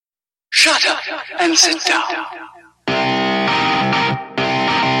Shut up and sit down.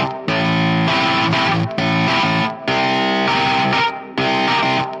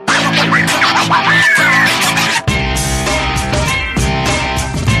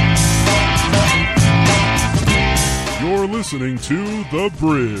 You're listening to The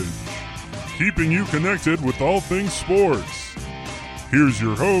Bridge, keeping you connected with all things sports. Here's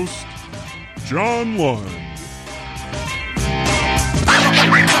your host, John Lund.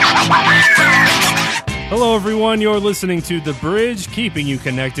 Hello everyone, you're listening to The Bridge, keeping you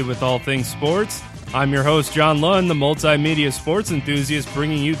connected with all things sports. I'm your host, John Lund, the multimedia sports enthusiast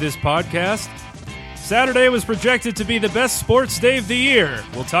bringing you this podcast. Saturday was projected to be the best sports day of the year.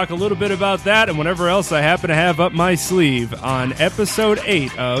 We'll talk a little bit about that and whatever else I happen to have up my sleeve on episode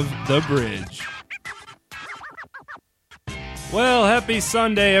 8 of The Bridge. Well, happy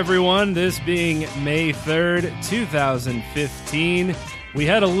Sunday, everyone. This being May 3rd, 2015. We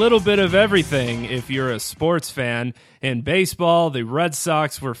had a little bit of everything if you're a sports fan. In baseball, the Red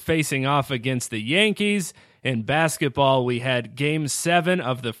Sox were facing off against the Yankees. In basketball, we had Game 7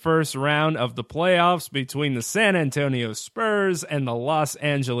 of the first round of the playoffs between the San Antonio Spurs and the Los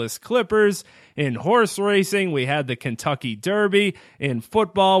Angeles Clippers. In horse racing, we had the Kentucky Derby. In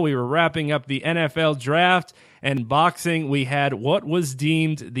football, we were wrapping up the NFL draft. And in boxing, we had what was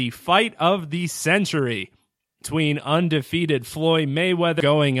deemed the fight of the century between undefeated Floyd Mayweather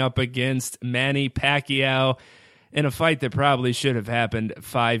going up against Manny Pacquiao in a fight that probably should have happened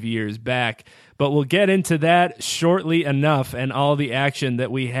 5 years back. But we'll get into that shortly enough and all the action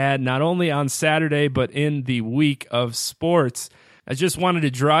that we had not only on Saturday but in the week of sports. I just wanted to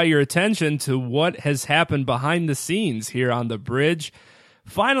draw your attention to what has happened behind the scenes here on The Bridge.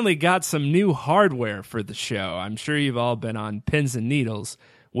 Finally got some new hardware for the show. I'm sure you've all been on pins and needles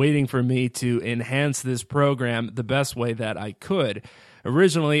waiting for me to enhance this program the best way that I could.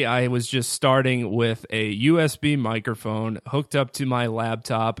 Originally, I was just starting with a USB microphone hooked up to my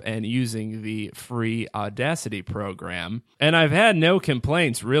laptop and using the free Audacity program. And I've had no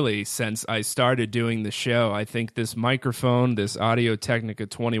complaints, really, since I started doing the show. I think this microphone, this Audio-Technica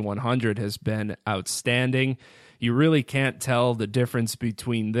 2100, has been outstanding. You really can't tell the difference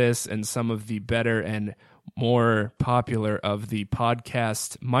between this and some of the better and more popular of the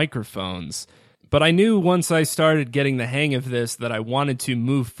podcast microphones. But I knew once I started getting the hang of this that I wanted to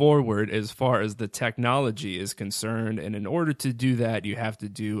move forward as far as the technology is concerned. And in order to do that, you have to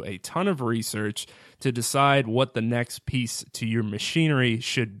do a ton of research to decide what the next piece to your machinery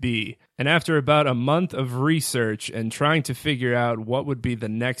should be. And after about a month of research and trying to figure out what would be the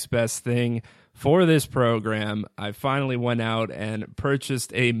next best thing for this program, I finally went out and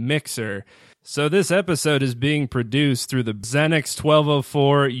purchased a mixer. So this episode is being produced through the Xenix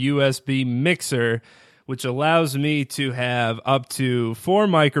 1204 USB mixer, which allows me to have up to 4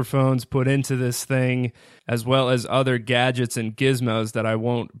 microphones put into this thing, as well as other gadgets and gizmos that I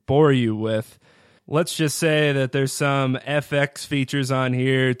won't bore you with. Let's just say that there's some FX features on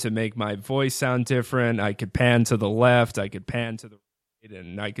here to make my voice sound different. I could pan to the left, I could pan to the right,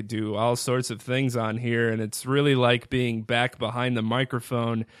 and I could do all sorts of things on here, and it's really like being back behind the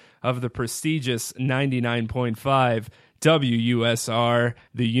microphone of the prestigious 99.5 WUSR,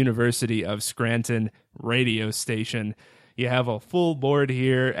 the University of Scranton radio station. You have a full board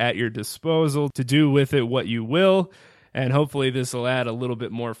here at your disposal to do with it what you will, and hopefully this will add a little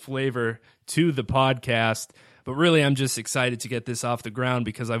bit more flavor to the podcast. But really, I'm just excited to get this off the ground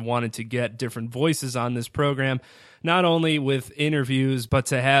because I wanted to get different voices on this program, not only with interviews, but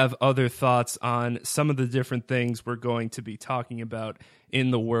to have other thoughts on some of the different things we're going to be talking about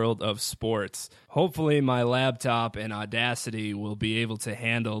in the world of sports. Hopefully, my laptop and Audacity will be able to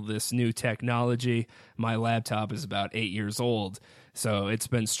handle this new technology. My laptop is about 8 years old, so it's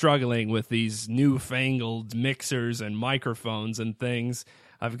been struggling with these newfangled mixers and microphones and things.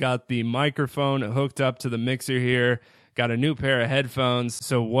 I've got the microphone hooked up to the mixer here, got a new pair of headphones,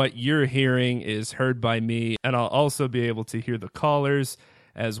 so what you're hearing is heard by me, and I'll also be able to hear the callers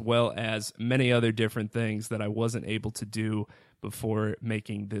as well as many other different things that I wasn't able to do before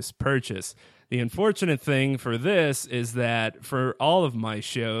making this purchase. The unfortunate thing for this is that for all of my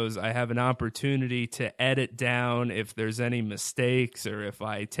shows, I have an opportunity to edit down if there's any mistakes, or if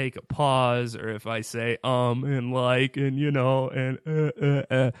I take a pause, or if I say and like and you know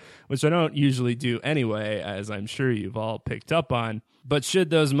and which I don't usually do anyway, as I'm sure you've all picked up on. But should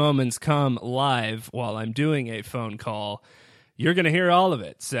those moments come live while I'm doing a phone call, you're going to hear all of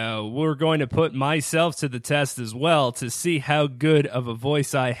it. So we're going to put myself to the test as well to see how good of a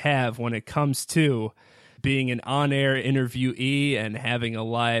voice I have when it comes to being an on-air interviewee and having a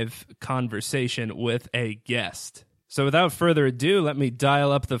live conversation with a guest. So without further ado, let me dial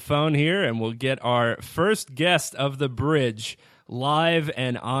up the phone here and we'll get our first guest of the bridge live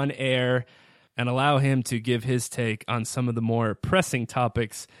and on air and allow him to give his take on some of the more pressing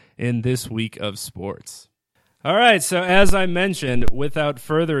topics in this week of sports. All right, so as I mentioned, without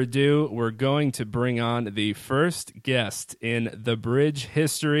further ado, we're going to bring on the first guest in the bridge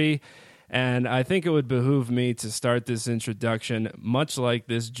history. And I think it would behoove me to start this introduction much like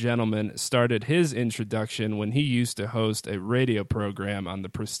this gentleman started his introduction when he used to host a radio program on the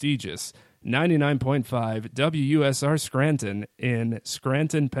prestigious 99.5 WUSR Scranton in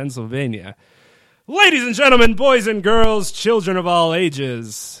Scranton, Pennsylvania. Ladies and gentlemen, boys and girls, children of all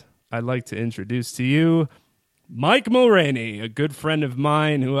ages, I'd like to introduce to you Mike Mulraney, a good friend of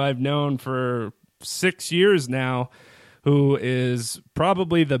mine who I've known for 6 years now, who is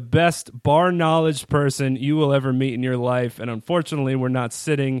probably the best bar knowledge person you will ever meet in your life. And unfortunately, we're not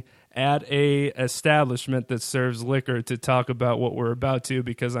sitting at a establishment that serves liquor to talk about what we're about to,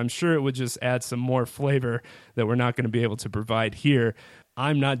 because I'm sure it would just add some more flavor that we're not going to be able to provide here.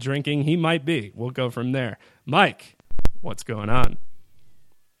 I'm not drinking. He might be. We'll go from there. Mike, what's going on?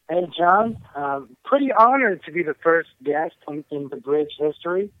 Hey, John. Pretty honored to be the first guest in the bridge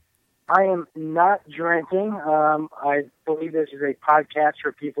history. I am not drinking. I believe this is a podcast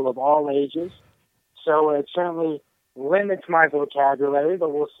for people of all ages, so it certainly limits my vocabulary,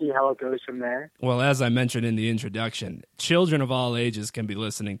 but we'll see how it goes from there. Well, as I mentioned in the introduction, children of all ages can be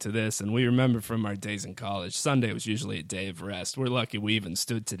listening to this, and we remember from our days in college, Sunday was usually a day of rest. We're lucky we even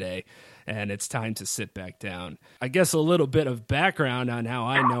stood today, and it's time to sit back down. I guess a little bit of background on how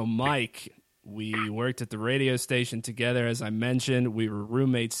I know Mike. We worked at the radio station together, as I mentioned. We were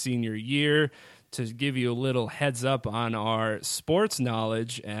roommates senior year. To give you a little heads up on our sports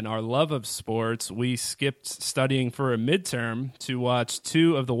knowledge and our love of sports, we skipped studying for a midterm to watch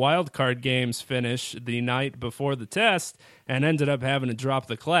 2 of the wild card games finish the night before the test and ended up having to drop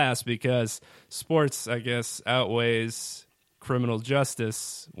the class because sports, I guess, outweighs criminal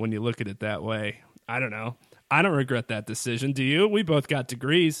justice when you look at it that way. I don't know. I don't regret that decision. Do you? We both got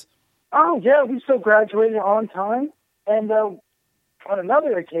degrees. Oh, yeah, we still graduated on time. And on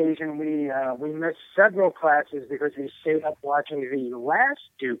another occasion, we missed several classes because we stayed up watching the last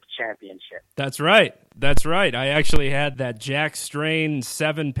Duke championship. That's right. That's right. I actually had that Jack Strain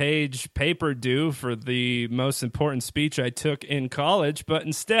 7-page paper due for the most important speech I took in college, but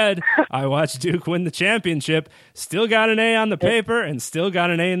instead I watched Duke win the championship, still got an A on the paper, and still got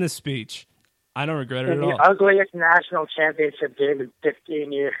an A in the speech. I don't regret it at all. The ugliest national championship game in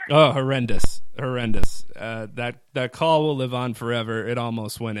 15 years. Oh, horrendous. That call will live on forever. It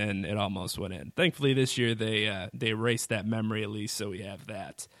almost went in. Thankfully, this year they erased that memory at least, so we have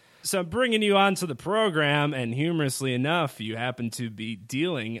that. So I'm bringing you onto the program, and humorously enough, you happen to be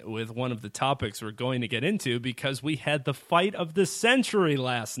dealing with one of the topics we're going to get into because we had the fight of the century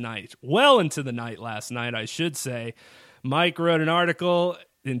last night. Well into the night last night, I should say. Mike wrote an article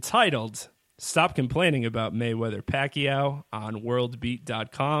entitled Stop Complaining About Mayweather-Pacquiao on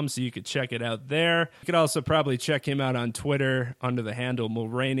worldbeat.com, so you could check it out there. You could also probably check him out on Twitter under the handle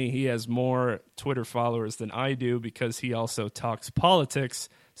Mulraney. He has more Twitter followers than I do because he also talks politics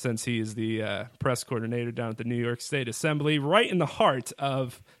since he is the press coordinator down at the New York State Assembly, right in the heart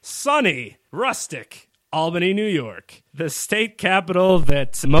of sunny, rustic Albany, New York, the state capital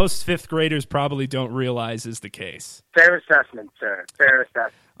that most fifth graders probably don't realize is the case. Fair assessment, sir. Fair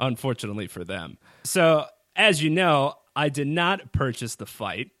assessment. Unfortunately for them. So, as you know, I did not purchase the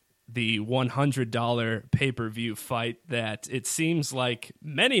fight, the $100 pay-per-view fight that it seems like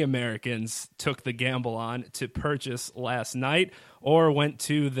many Americans took the gamble on to purchase last night or went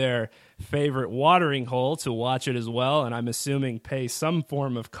to their favorite watering hole to watch it as well, and I'm assuming pay some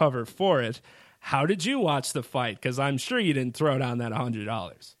form of cover for it. How did you watch the fight? Because I'm sure you didn't throw down that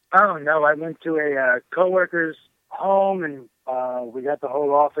 $100. Oh, no. I went to a coworker's home, and we got the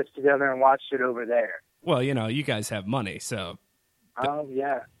whole office together and watched it over there. Well, you know, you guys have money, so... Oh,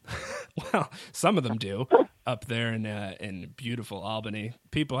 yeah. Well, some of them do up there in beautiful Albany.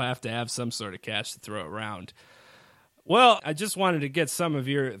 People have to have some sort of cash to throw around. Well, I just wanted to get some of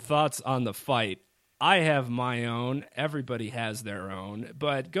your thoughts on the fight. I have my own. Everybody has their own.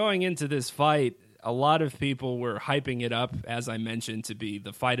 But going into this fight, a lot of people were hyping it up, as I mentioned, to be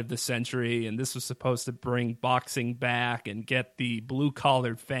the fight of the century. And this was supposed to bring boxing back and get the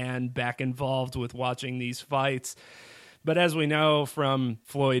blue-collared fan back involved with watching these fights. But as we know from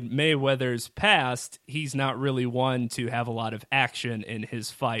Floyd Mayweather's past, he's not really one to have a lot of action in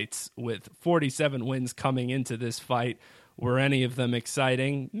his fights. With 47 wins coming into this fight, were any of them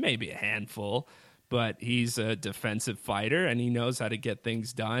exciting? Maybe a handful. but he's a defensive fighter and he knows how to get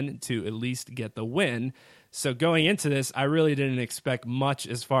things done to at least get the win. So going into this, I really didn't expect much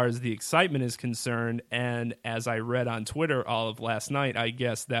as far as the excitement is concerned, and as I read on Twitter all of last night, I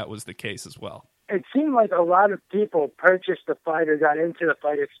guess that was the case as well. It seemed like a lot of people purchased the fight or got into the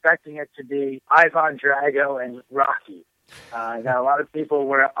fight expecting it to be Ivan Drago and Rocky. Now, a lot of people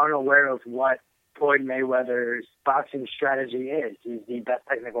were unaware of what Floyd Mayweather's boxing strategy is. He's the best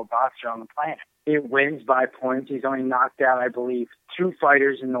technical boxer on the planet. He wins by points. He's only knocked out, I believe, 2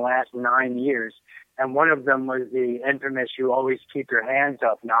 fighters in the last 9 years. And one of them was the infamous "you always keep your hands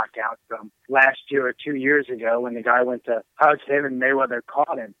up" knockout from last year or 2 years ago when the guy went to hug him and Mayweather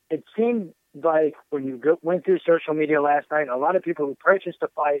caught him. It seemed like when you went through social media last night, a lot of people who purchased the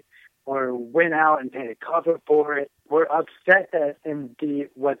fight or went out and paid a cover for it were upset that in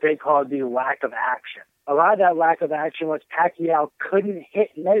what they called the lack of action. A lot of that lack of action was Pacquiao couldn't hit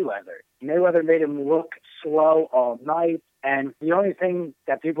Mayweather. Mayweather made him look slow all night. And the only thing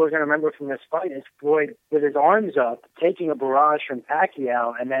that people are going to remember from this fight is Floyd with his arms up, taking a barrage from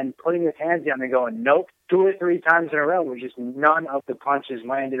Pacquiao, and then putting his hands down and going, nope, 2 or 3 times in a row where just none of the punches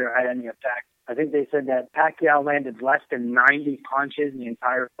landed or had any effect. I think they said that Pacquiao landed less than 90 punches in the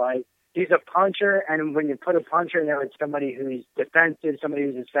entire fight. He's a puncher, and when you put a puncher in there with somebody who's defensive, somebody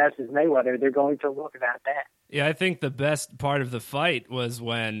who's as fast as Mayweather, they're going to look that bad. Yeah, I think the best part of the fight was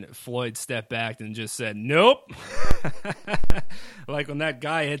when Floyd stepped back and just said, nope. Like when that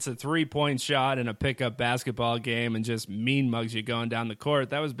guy hits a 3-point shot in a pickup basketball game and just mean mugs you going down the court,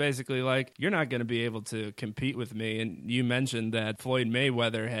 that was basically like, you're not going to be able to compete with me. And you mentioned that Floyd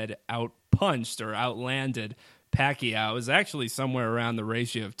Mayweather had outpunched or outlanded Pacquiao. It was actually somewhere around the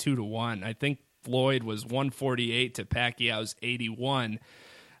ratio of 2-1. I think Floyd was 148 to Pacquiao's 81.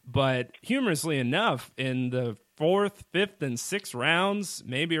 But humorously enough, in the 4th, 5th, and 6th rounds,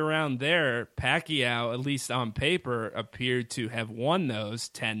 maybe around there, Pacquiao, at least on paper, appeared to have won those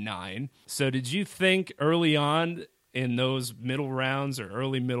 10-9. So did you think early on in those middle rounds or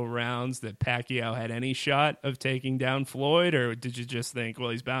early middle rounds that Pacquiao had any shot of taking down Floyd, or did you just think, well,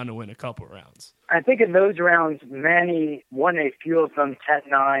 he's bound to win a couple rounds? I think in those rounds, Manny won a few of them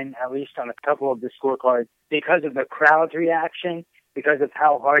 10-9, at least on a couple of the scorecards, because of the crowd's reaction, because of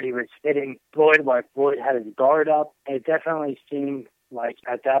how hard he was hitting Floyd while Floyd had his guard up. It definitely seemed like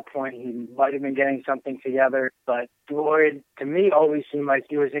at that point he might have been getting something together, but Floyd, to me, always seemed like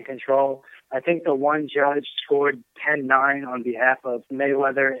he was in control. I think the one judge scored 10-9 on behalf of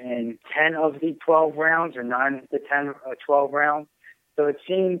Mayweather in 10 of the 12 rounds, or 9 of the 10 or 12 rounds. So it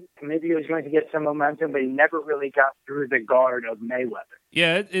seemed maybe he was going to get some momentum, but he never really got through the guard of Mayweather.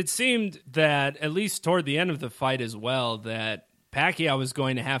 Yeah, it seemed that, at least toward the end of the fight as well, that Pacquiao was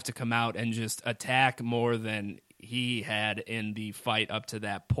going to have to come out and just attack more than he had in the fight up to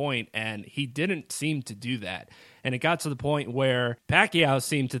that point, and he didn't seem to do that. And it got to the point where Pacquiao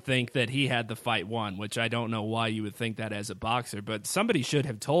seemed to think that he had the fight won, which I don't know why you would think that as a boxer, but somebody should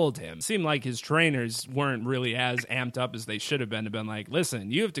have told him. It seemed like his trainers weren't really as amped up as they should have been, to been like, listen,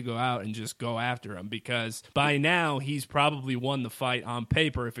 you have to go out and just go after him, because by now he's probably won the fight on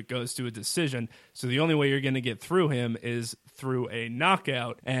paper if it goes to a decision. So the only way you're going to get through him is through a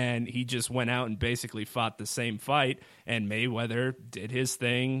knockout. And he just went out and basically fought the same fight. And Mayweather did his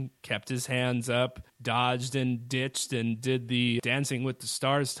thing, kept his hands up, dodged and ditched, and did the Dancing with the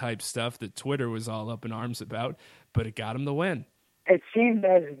Stars type stuff that Twitter was all up in arms about, but it got him the win. It seemed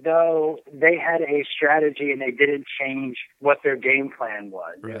as though they had a strategy and they didn't change what their game plan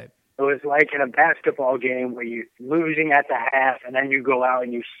was. Right. It was like in a basketball game where you're losing at the half and then you go out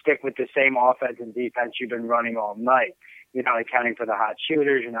and you stick with the same offense and defense you've been running all night. You're not accounting for the hot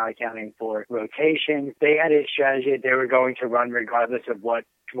shooters. You're not accounting for rotations. They had a strategy that they were going to run regardless of what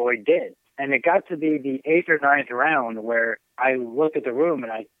Floyd did. And it got to be the 8th or 9th round where I looked at the room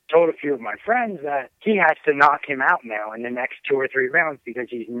and I told a few of my friends that he has to knock him out now in the next 2 or 3 rounds because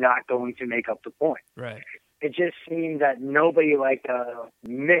he's not going to make up the point. Right. It just seemed that nobody like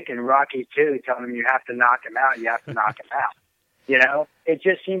Mick and Rocky too telling him you have to knock him out, you have to knock him out. You know, it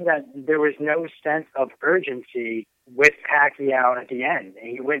just seemed that there was no sense of urgency with Pacquiao at the end.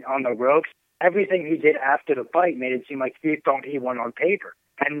 And he went on the ropes. Everything he did after the fight made it seem like he thought he won on paper.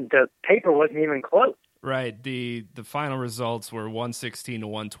 And the paper wasn't even close. Right. The final results were 116 to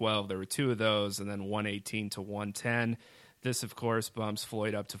 112. There were 2 of those, and then 118 to 110. This, of course, bumps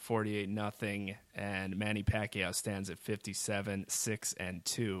Floyd up to 48-0, and Manny Pacquiao stands at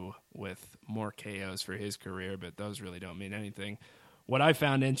 57-6-2 with more KOs for his career, but those really don't mean anything. What I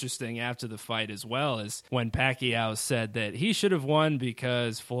found interesting after the fight as well is when Pacquiao said that he should have won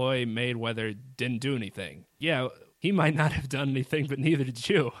because Floyd Mayweather didn't do anything. Yeah, he might not have done anything, but neither did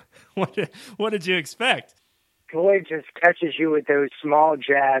you. What did you expect? Floyd just catches you with those small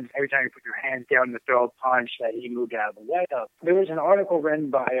jabs every time you put your hands down to throw a punch that he moved out of the way of. There was an article written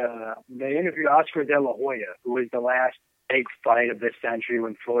by, they interviewed Oscar De La Hoya, who was the last big fight of this century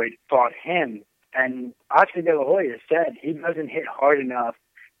when Floyd fought him. And Oscar De La Hoya said he doesn't hit hard enough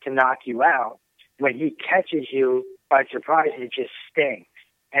to knock you out. When he catches you by surprise, it just stings.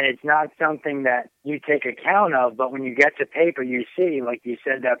 And it's not something that you take account of, but when you get to paper, you see, like you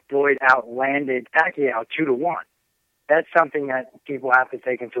said, that Floyd outlanded Pacquiao 2-1. That's something that people have to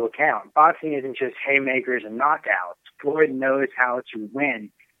take into account. Boxing isn't just haymakers and knockouts. Floyd knows how to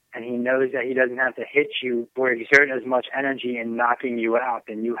win, and he knows that he doesn't have to hit you or exert as much energy in knocking you out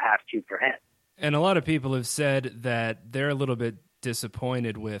than you have to for him. And a lot of people have said that they're a little bit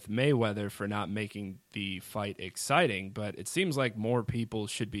disappointed with Mayweather for not making the fight exciting, but it seems like more people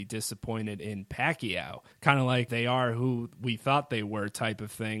should be disappointed in Pacquiao, kind of like they are who we thought they were type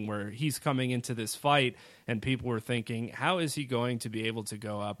of thing, where he's coming into this fight and people were thinking, how is he going to be able to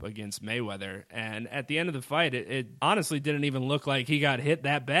go up against Mayweather? And at the end of the fight, it honestly didn't even look like he got hit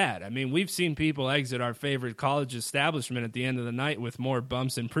that bad. I mean, we've seen people exit our favorite college establishment at the end of the night with more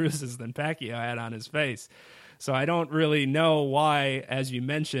bumps and bruises than Pacquiao had on his face. So I don't really know why, as you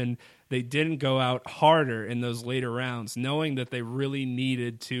mentioned, they didn't go out harder in those later rounds, knowing that they really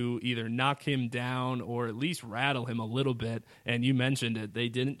needed to either knock him down or at least rattle him a little bit. And you mentioned it. They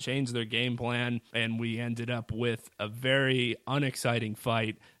didn't change their game plan, and we ended up with a very unexciting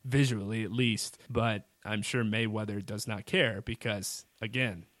fight, visually at least. But I'm sure Mayweather does not care because,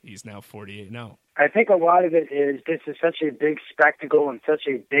 again, he's now 48-0. I think a lot of it is this is such a big spectacle and such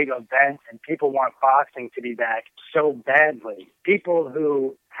a big event, and people want boxing to be back so badly. People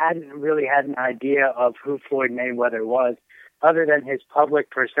who hadn't really had an idea of who Floyd Mayweather was, other than his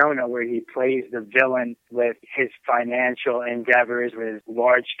public persona where he plays the villain with his financial endeavors, with his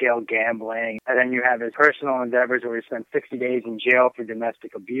large-scale gambling. And then you have his personal endeavors where he spent 60 days in jail for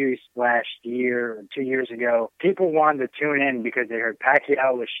domestic abuse last year or 2 years ago. People wanted to tune in because they heard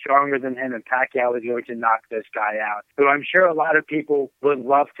Pacquiao was stronger than him and Pacquiao was going to knock this guy out, who I'm sure a lot of people would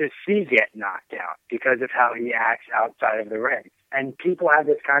love to see get knocked out because of how he acts outside of the ring. And people have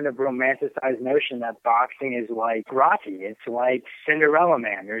this kind of romanticized notion that boxing is like Rocky. It's like Cinderella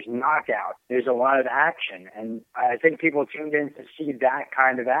Man. There's knockouts. There's a lot of action. And I think people tuned in to see that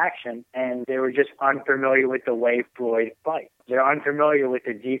kind of action, and they were just unfamiliar with the way Floyd fights. They're unfamiliar with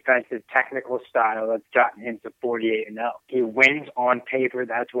the defensive technical style that's gotten him to 48-0. He wins on paper.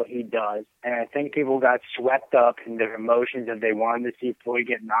 That's what he does. And I think people got swept up in their emotions of they wanted to see Floyd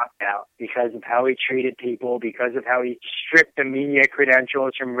get knocked out because of how he treated people, because of how he stripped the media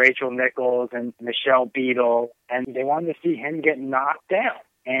credentials from Rachel Nichols and Michelle Beadle. And they wanted to see him get knocked down.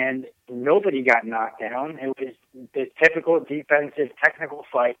 And nobody got knocked down. It was the typical defensive technical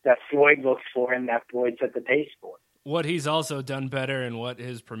fight that Floyd looks for and that Floyd set the pace for. What he's also done better and what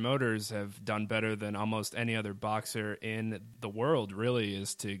his promoters have done better than almost any other boxer in the world really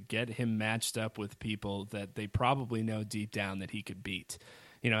is to get him matched up with people that they probably know deep down that he could beat.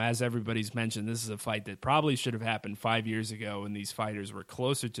 You know, as everybody's mentioned, this is a fight that probably should have happened 5 years ago when these fighters were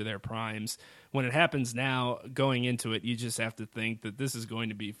closer to their primes. When it happens now, going into it, you just have to think that this is going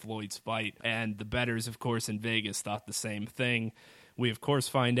to be Floyd's fight. And the bettors, of course, in Vegas thought the same thing. We, of course,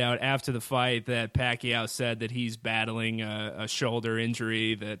 find out after the fight that Pacquiao said that he's battling a shoulder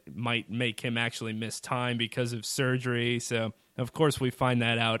injury that might make him actually miss time because of surgery. So, of course, we find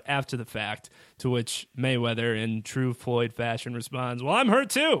that out after the fact, to which Mayweather, in true Floyd fashion, responds, well, I'm hurt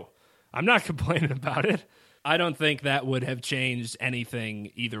too. I'm not complaining about it. I don't think that would have changed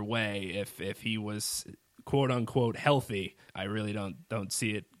anything either way if he was, quote-unquote, healthy. I really don't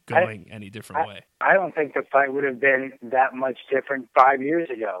see it going any different way. I don't think the fight would have been that much different 5 years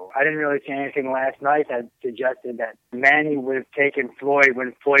ago. I didn't really see anything last night that suggested that Manny would have taken Floyd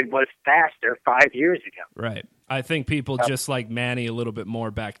when Floyd was faster 5 years ago. Right. I think people just like Manny a little bit more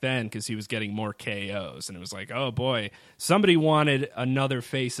back then because he was getting more KOs. And it was like, oh, boy, somebody wanted another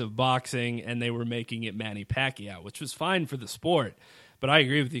face of boxing, and they were making it Manny Pacquiao, which was fine for the sport. But I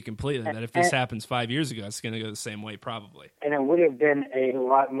agree with you completely that if this happens 5 years ago, it's going to go the same way probably. And it would have been a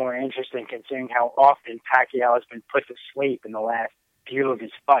lot more interesting considering how often Pacquiao has been put to sleep in the last few of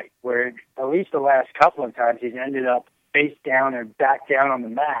his fights, where at least the last couple of times he's ended up face down or back down on the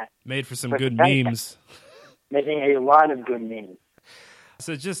mat. Made for some good memes. Making a lot of good memes.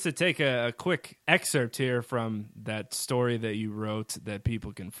 So just to take a quick excerpt here from that story that you wrote that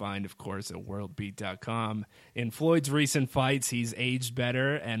people can find, of course, at worldbeat.com. In Floyd's recent fights, he's aged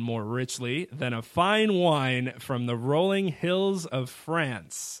better and more richly than a fine wine from the rolling hills of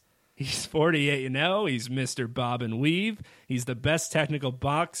France. He's 48-0. He's Mr. Bob and Weave. He's the best technical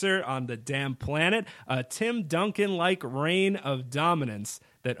boxer on the damn planet. A Tim Duncan-like reign of dominance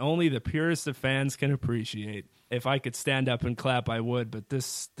that only the purest of fans can appreciate. If I could stand up and clap, I would, but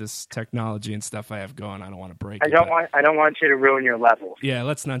this technology and stuff I have going, I don't want to break it. I don't want you to ruin your levels. Yeah,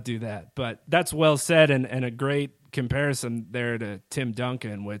 let's not do that. But that's well said, and a great comparison there to Tim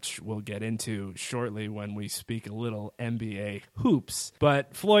Duncan, which we'll get into shortly when we speak a little NBA hoops.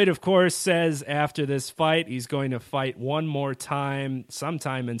 But Floyd, of course, says after this fight, he's going to fight one more time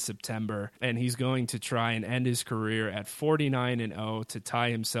sometime in September, and he's going to try and end his career at 49-0 to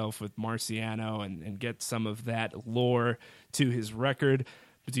tie himself with Marciano and get some of that lore to his record.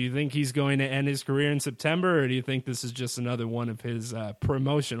 Do you think he's going to end his career in September, or do you think this is just another one of his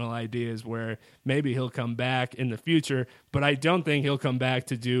promotional ideas where maybe he'll come back in the future? But I don't think he'll come back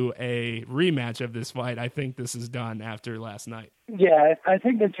to do a rematch of this fight. I think this is done after last night. Yeah, I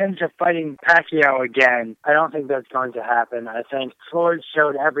think in terms of fighting Pacquiao again, I don't think that's going to happen. I think Floyd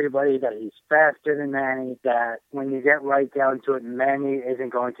showed everybody that he's faster than Manny, that when you get right down to it, Manny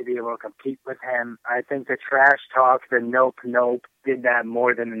isn't going to be able to compete with him. I think the trash talk, the nope, did that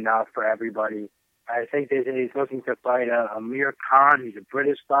more than enough for everybody. I think that he's looking to fight Amir Khan. He's a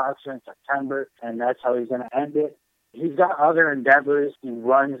British boxer in September, and that's how he's going to end it. He's got other endeavors. He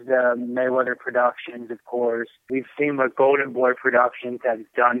runs the Mayweather Productions, of course. We've seen what Golden Boy Productions has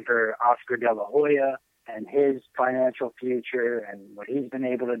done for Oscar De La Hoya and his financial future and what he's been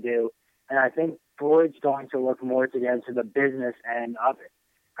able to do. And I think Floyd's going to look more to get into the business end of it.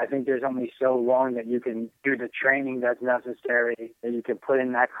 I think there's only so long that you can do the training that's necessary, that you can put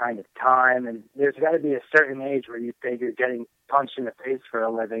in that kind of time. And there's got to be a certain age where you figure getting punched in the face for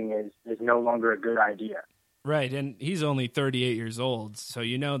a living is no longer a good idea. Right, and he's only 38 years old, so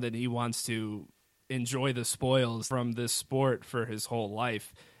you know that he wants to enjoy the spoils from this sport for his whole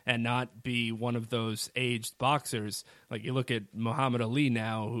life and not be one of those aged boxers. Like you look at Muhammad Ali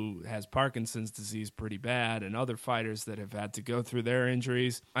now, who has Parkinson's disease pretty bad, and other fighters that have had to go through their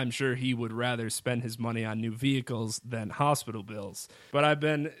injuries. I'm sure he would rather spend his money on new vehicles than hospital bills. But I've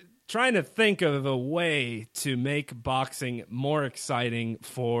been trying to think of a way to make boxing more exciting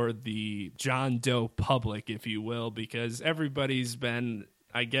for the John Doe public, if you will, because everybody's been,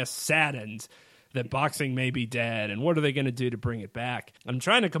 I guess, saddened that boxing may be dead, and what are they going to do to bring it back? I'm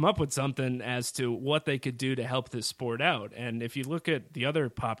trying to come up with something as to what they could do to help this sport out. And if you look at the other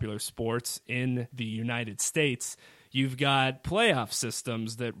popular sports in the United States, you've got playoff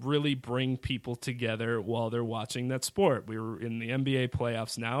systems that really bring people together while they're watching that sport. We were in the NBA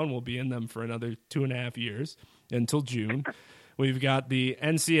playoffs now, and we'll be in them for another 2.5 years until June. We've got the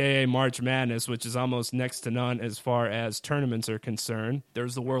NCAA March Madness, which is almost next to none as far as tournaments are concerned.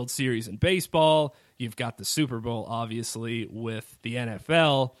 There's the World Series in baseball. You've got the Super Bowl, obviously, with the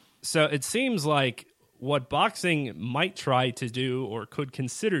NFL. So it seems like what boxing might try to do or could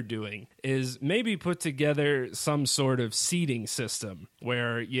consider doing is maybe put together some sort of seeding system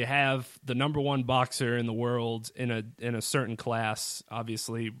where you have the number one boxer in the world in a certain class.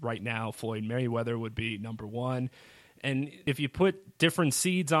 Obviously, right now, Floyd Mayweather would be number one. And if you put different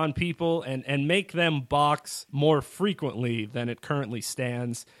seeds on people and make them box more frequently than it currently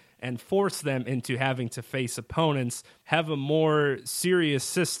stands, and force them into having to face opponents, have a more serious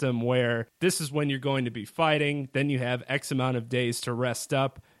system where this is when you're going to be fighting, then you have X amount of days to rest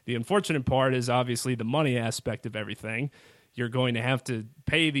up. The unfortunate part is obviously the money aspect of everything. You're going to have to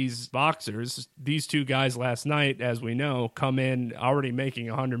pay these boxers. These two guys last night, as we know, come in already making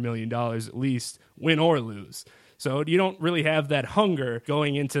 $100 million at least, win or lose. So you don't really have that hunger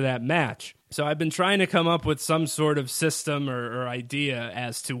going into that match. So I've been trying to come up with some sort of system or idea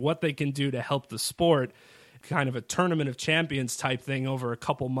as to what they can do to help the sport, kind of a tournament of champions type thing over a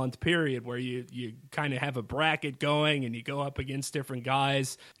couple month period where you kind of have a bracket going and you go up against different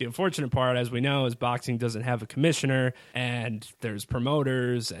guys. The unfortunate part, as we know, is boxing doesn't have a commissioner and there's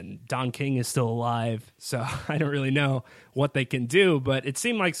promoters and Don King is still alive. So I don't really know what they can do, but it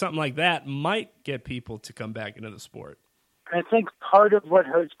seemed like something like that might get people to come back into the sport. I think part of what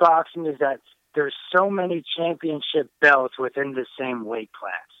hurts boxing is that there's so many championship belts within the same weight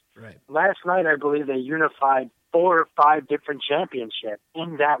class. Right. Last night, I believe they unified 4 or 5 different championships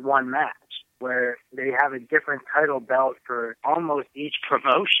in that one match, where they have a different title belt for almost each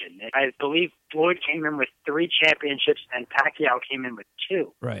promotion. I believe Floyd came in with 3 championships and Pacquiao came in with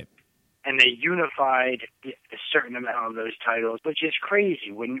 2. Right. And they unified a certain amount of those titles, which is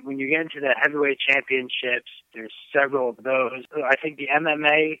crazy. When you get into the heavyweight championships, there's several of those. I think the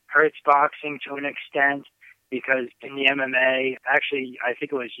MMA hurts boxing to an extent. because in the MMA, actually, I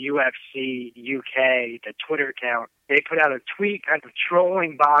think it was UFC UK, the Twitter account, they put out a tweet kind of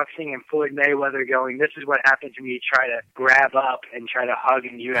trolling boxing and Floyd Mayweather going, this is what happens when you try to grab up and try to hug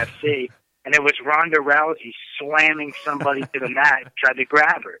in UFC. And it was Ronda Rousey slamming somebody to the mat, tried to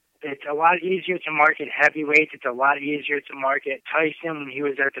grab her. It's a lot easier to market heavyweights. It's a lot easier to market Tyson when he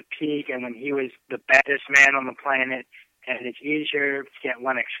was at the peak and when he was the baddest man on the planet. And it's easier to get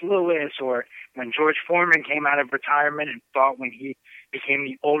Lennox Lewis, or when George Foreman came out of retirement and fought when he became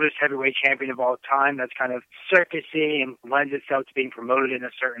the oldest heavyweight champion of all time. That's kind of circusy and lends itself to being promoted in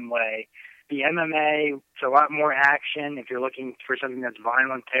a certain way. The MMA, it's a lot more action if you're looking for something that's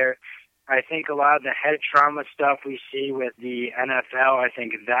violent there. I think a lot of the head trauma stuff we see with the NFL, I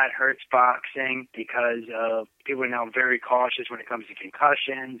think that hurts boxing because people are now very cautious when it comes to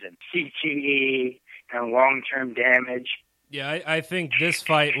concussions and CTE and long-term damage. Yeah, I think this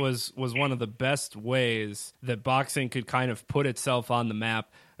fight was one of the best ways that boxing could kind of put itself on the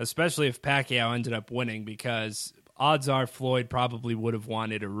map, especially if Pacquiao ended up winning, because odds are Floyd probably would have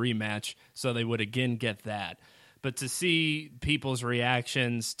wanted a rematch, so they would again get that. But to see people's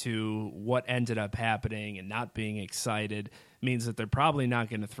reactions to what ended up happening and not being excited means that they're probably not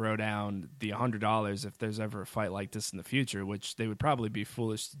going to throw down the $100 if there's ever a fight like this in the future, which they would probably be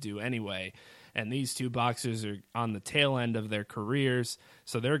foolish to do anyway. And these two boxers are on the tail end of their careers,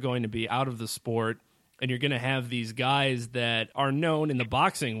 so they're going to be out of the sport. And you're going to have these guys that are known in the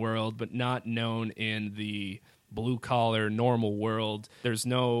boxing world, but not known in the blue-collar, normal world. There's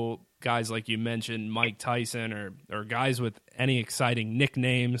no guys like you mentioned, Mike Tyson, or guys with any exciting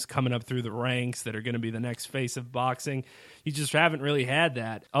nicknames coming up through the ranks that are going to be the next face of boxing. You just haven't really had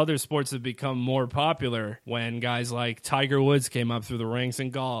that. Other sports have become more popular when guys like Tiger Woods came up through the ranks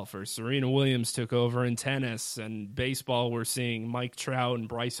in golf, or Serena Williams took over in tennis, and baseball we're seeing Mike Trout and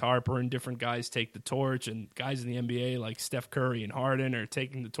Bryce Harper and different guys take the torch, and guys in the NBA like Steph Curry and Harden are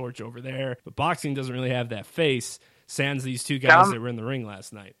taking the torch over there. But boxing doesn't really have that face, sans these two guys that were in the ring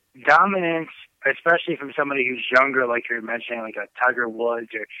last night. Dominance, especially from somebody who's younger, like you're mentioning, like a Tiger Woods,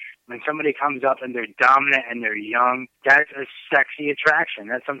 or when somebody comes up and they're dominant and they're young, that's a sexy attraction.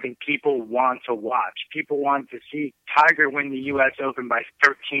 That's something people want to watch. People want to see Tiger win the U.S. Open by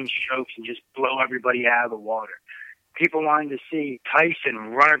 13 strokes and just blow everybody out of the water. People wanted to see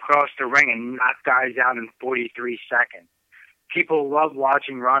Tyson run across the ring and knock guys out in 43 seconds. People love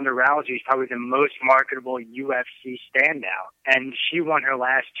watching Ronda Rousey. She's probably the most marketable UFC standout, and she won her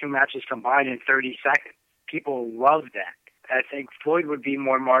last two matches combined in 30 seconds. People love that. I think Floyd would be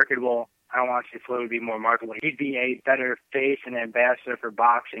more marketable. I don't want to say Floyd would be more marketable. He'd be a better face and ambassador for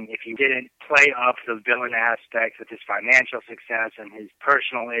boxing if he didn't play up the villain aspects with his financial success and his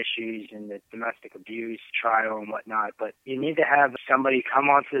personal issues and the domestic abuse trial and whatnot. But you need to have somebody come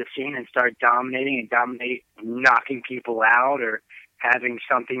onto the scene and start dominating, knocking people out, or having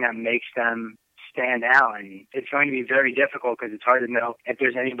something that makes them stand out. And it's going to be very difficult because it's hard to know if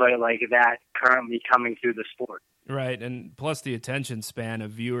there's anybody like that currently coming through the sport. Right, and plus the attention span of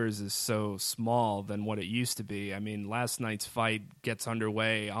viewers is so small than what it used to be. I mean, last night's fight gets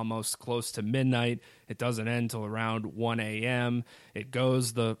underway almost close to midnight. It doesn't end till around 1 a.m. It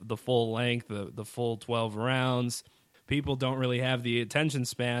goes the full length, the full 12 rounds. People don't really have the attention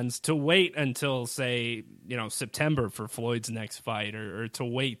spans to wait until, say, September for Floyd's next fight, or to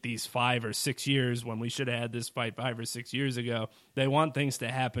wait these 5 or 6 years when we should have had this fight 5 or 6 years ago. They want things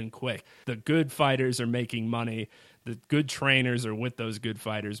to happen quick. The good fighters are making money. The good trainers are with those good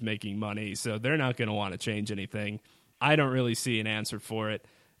fighters making money, so they're not going to want to change anything. I don't really see an answer for it.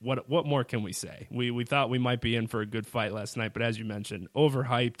 What more can we say? We thought we might be in for a good fight last night, but as you mentioned,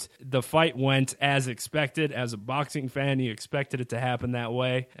 overhyped. The fight went as expected. As a boxing fan, you expected it to happen that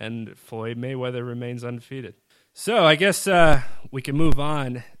way, and Floyd Mayweather remains undefeated. So I guess we can move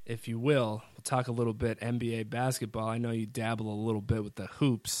on, if you will. We'll talk a little bit NBA basketball. I know you dabble a little bit with the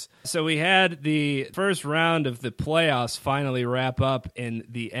hoops. So we had the first round of the playoffs finally wrap up in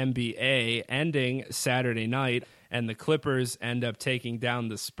the NBA, ending Saturday night. And the Clippers end up taking down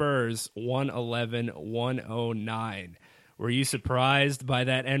the Spurs 111-109. Were you surprised by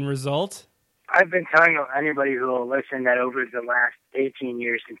that end result? I've been telling anybody who will listen that over the last 18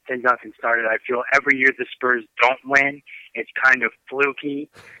 years since nothing started, I feel every year the Spurs don't win. It's kind of fluky.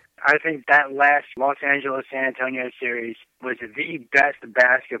 I think that last Los Angeles-San Antonio series was the best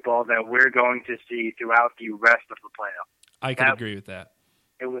basketball that we're going to see throughout the rest of the playoffs. I can agree with that.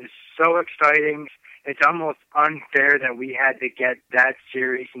 It was so exciting. It's almost unfair that we had to get that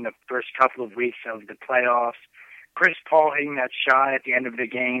series in the first couple of weeks of the playoffs. Chris Paul hitting that shot at the end of the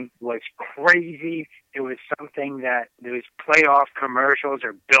game was crazy. It was something that those playoff commercials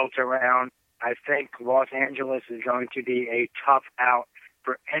are built around. I think Los Angeles is going to be a tough out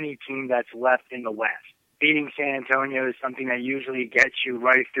for any team that's left in the West. Beating San Antonio is something that usually gets you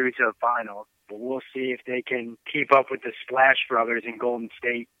right through to the finals. But we'll see if they can keep up with the Splash Brothers in Golden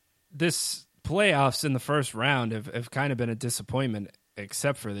State. This playoffs in the first round have kind of been a disappointment,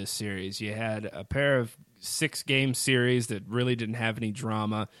 except for this series. You had a pair of 6-game series that really didn't have any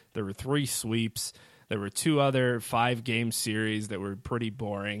drama. There were 3 sweeps. There were 2 other 5-game series that were pretty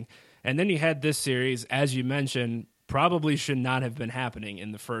boring. And then you had this series, as you mentioned, probably should not have been happening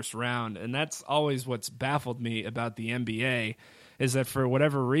in the first round. And that's always what's baffled me about the NBA, is that for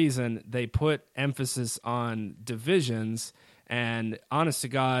whatever reason, they put emphasis on divisions. And honest to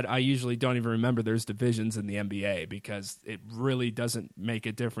God, I usually don't even remember there's divisions in the NBA because it really doesn't make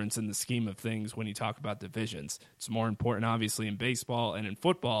a difference in the scheme of things when you talk about divisions. It's more important, obviously, in baseball and in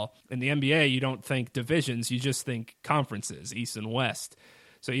football. In the NBA, you don't think divisions, you just think conferences, East and West.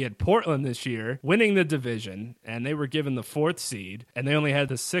 So you had Portland this year winning the division, and they were given the 4th seed, and they only had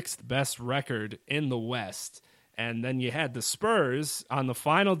the 6th best record in the West. And then you had the Spurs on the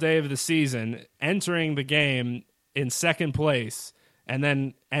final day of the season entering the game in 2nd place and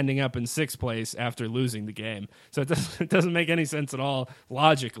then ending up in 6th place after losing the game. So it doesn't make any sense at all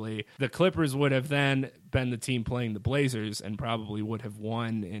logically. The Clippers would have then been the team playing the Blazers and probably would have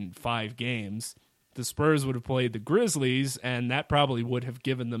won in 5 games. The Spurs would have played the Grizzlies, and that probably would have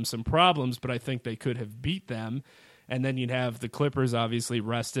given them some problems, but I think they could have beat them. And then you'd have the Clippers obviously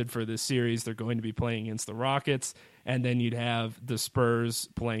rested for this series. They're going to be playing against the Rockets. And then you'd have the Spurs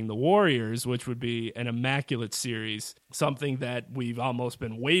playing the Warriors, which would be an immaculate series, something that we've almost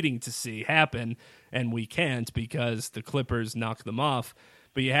been waiting to see happen, and we can't because the Clippers knocked them off.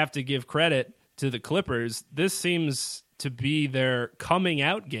 But you have to give credit to the Clippers. This seems to be their coming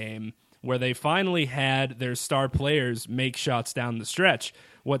out game where they finally had their star players make shots down the stretch.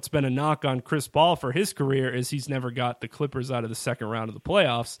 What's been a knock on Chris Paul for his career is he's never got the Clippers out of the second round of the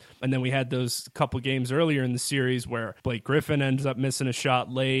playoffs. And then we had those couple games earlier in the series where Blake Griffin ends up missing a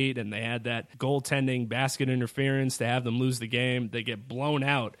shot late, and they had that goaltending basket interference to have them lose the game. They get blown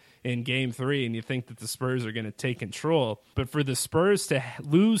out in Game 3, and you think that the Spurs are going to take control. But for the Spurs to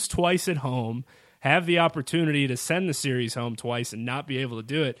lose twice at home, have the opportunity to send the series home twice and not be able to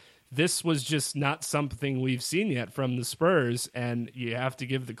do it, this was just not something we've seen yet from the Spurs, and you have to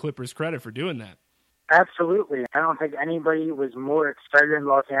give the Clippers credit for doing that. Absolutely. I don't think anybody was more excited in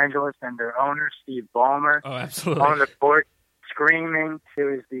Los Angeles than their owner, Steve Ballmer. Oh, absolutely. On the court, screaming. It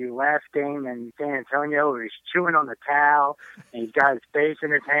was the last game in San Antonio where he's chewing on the towel, and he's got his face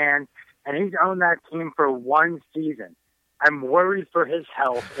in his hand, and he's owned that team for 1 season. I'm worried for his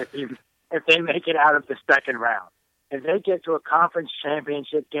health if they make it out of the second round. If they get to a conference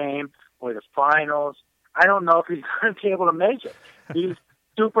championship game or the finals, I don't know if he's going to be able to make it. He's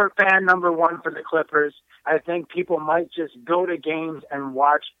super fan number 1 for the Clippers. I think people might just go to games and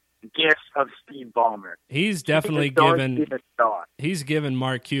watch gifts of Steve Ballmer. He's definitely given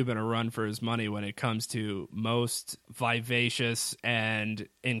Mark Cuban a run for his money when it comes to most vivacious and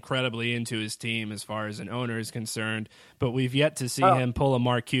incredibly into his team as far as an owner is concerned. But we've yet to see him pull a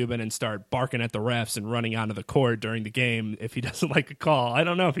Mark Cuban and start barking at the refs and running onto the court during the game if he doesn't like a call. I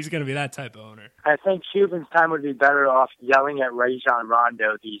don't know if he's going to be that type of owner. I think Cuban's time would be better off yelling at Rajon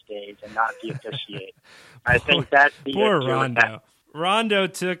Rondo these days and not the officiate. I think that's the poor Rondo. Rondo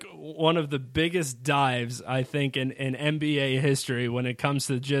took one of the biggest dives, I think, in NBA history when it comes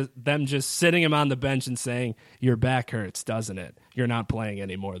to them just sitting him on the bench and saying, your back hurts, doesn't it? You're not playing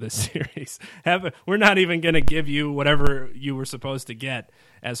anymore this series. We're not even going to give you whatever you were supposed to get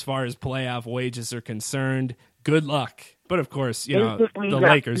as far as playoff wages are concerned. Good luck. But, of course, the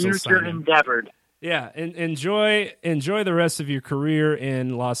Lakers will sign him. Yeah, enjoy the rest of your career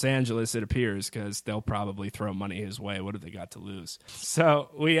in Los Angeles, it appears, because they'll probably throw money his way. What have they got to lose?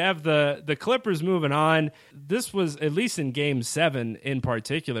 So we have the Clippers moving on. This was, at least in Game 7 in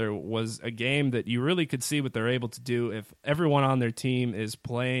particular, was a game that you really could see what they're able to do if everyone on their team is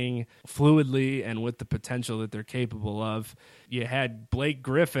playing fluidly and with the potential that they're capable of. You had Blake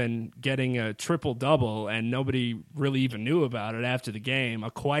Griffin getting a triple-double, and nobody really even knew about it after the game.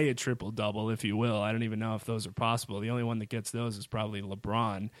 A quiet triple-double, if you will. I don't even know if those are possible. The only one that gets those is probably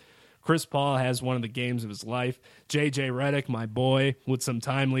LeBron. Chris Paul has one of the games of his life. J.J. Redick, my boy, with some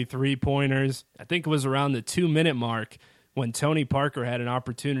timely three-pointers. I think it was around the 2-minute mark when Tony Parker had an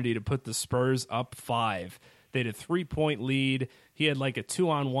opportunity to put the Spurs up 5. They had a 3-point lead. He had like a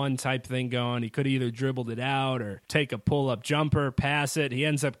 2-on-1 type thing going. He could have either dribbled it out or take a pull-up jumper, pass it. He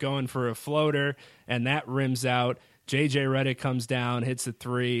ends up going for a floater, and that rims out. J.J. Redick comes down, hits a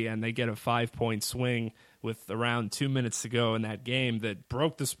 3, and they get a 5-point swing with around 2 minutes to go in that game that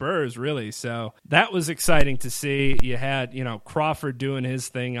broke the Spurs, really. So that was exciting to see. You had, Crawford doing his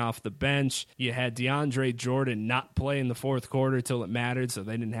thing off the bench. You had DeAndre Jordan not play in the fourth quarter till it mattered, so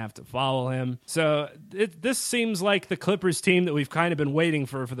they didn't have to follow him. So this seems like the Clippers team that we've kind of been waiting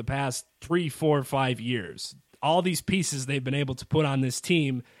for the past 3, 4, 5 years. All these pieces they've been able to put on this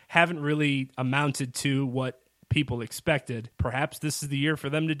team haven't really amounted to what people expected. Perhaps this is the year for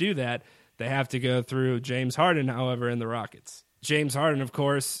them to do that. They have to go through James Harden, however, in the Rockets. James Harden, of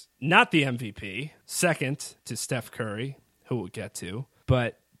course, not the MVP, second to Steph Curry, who we'll get to.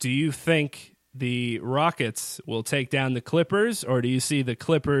 But do you think the Rockets will take down the Clippers, or do you see the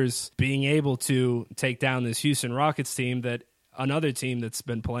Clippers being able to take down this Houston Rockets team, that another team that's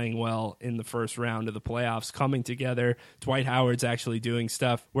been playing well in the first round of the playoffs, coming together? Dwight Howard's actually doing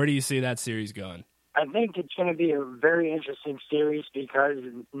stuff. Where do you see that series going? I think it's going to be a very interesting series because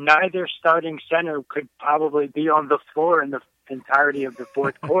neither starting center could probably be on the floor in the entirety of the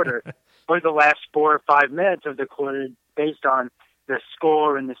fourth quarter or the last 4 or 5 minutes of the quarter based on the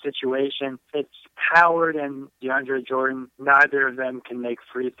score and the situation. It's Howard and DeAndre Jordan. Neither of them can make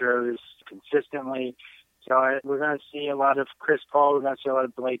free throws consistently. So we're going to see a lot of Chris Paul. We're going to see a lot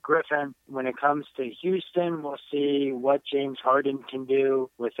of Blake Griffin. When it comes to Houston, we'll see what James Harden can do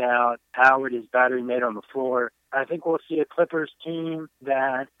without Howard, his battery mate on the floor. I think we'll see a Clippers team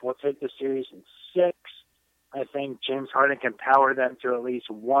that will take the series in 6. I think James Harden can power them to at least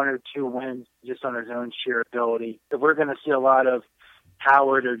 1 or 2 wins just on his own sheer ability. If we're going to see a lot of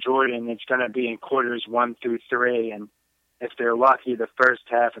Howard or Jordan, it's going to be in quarters 1 through 3, and if they're lucky, the first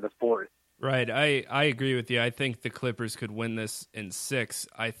half of the fourth. Right. I agree with you. I think the Clippers could win this in 6.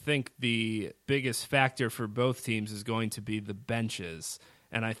 I think the biggest factor for both teams is going to be the benches,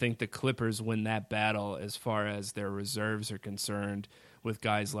 and I think the Clippers win that battle as far as their reserves are concerned, with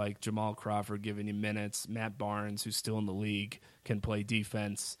guys like Jamal Crawford giving you minutes, Matt Barnes, who's still in the league, can play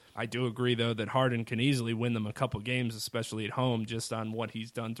defense. I do agree, though, that Harden can easily win them a couple games, especially at home, just on what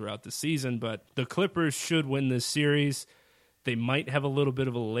he's done throughout the season, but the Clippers should win this series. They might have a little bit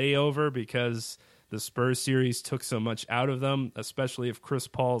of a layover because the Spurs series took so much out of them, especially if Chris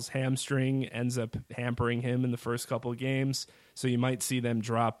Paul's hamstring ends up hampering him in the first couple of games. So you might see them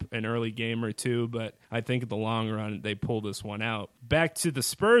drop an early game or 2, but I think in the long run, they pull this one out. Back to the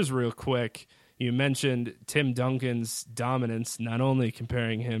Spurs real quick. You mentioned Tim Duncan's dominance, not only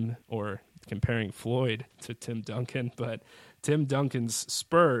comparing Floyd to Tim Duncan, but Tim Duncan's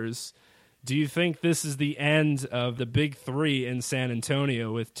Spurs. Do you think this is the end of the big 3 in San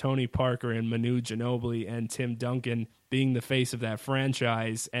Antonio, with Tony Parker and Manu Ginobili and Tim Duncan being the face of that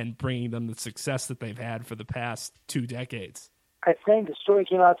franchise and bringing them the success that they've had for the past 2 decades? I think the story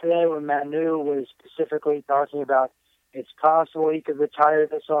came out today where Manu was specifically talking about it's possible he could retire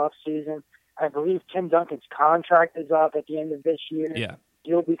this offseason. I believe Tim Duncan's contract is up at the end of this year. Yeah.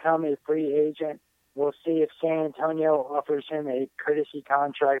 He'll become a free agent. We'll see if San Antonio offers him a courtesy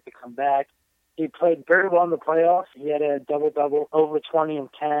contract to come back. He played very well in the playoffs. He had a double-double, over 20 and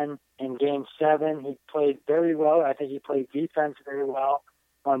 10 in Game 7. He played very well. I think he played defense very well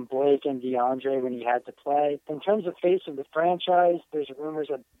on Blake and DeAndre when he had to play. In terms of face of the franchise, there's rumors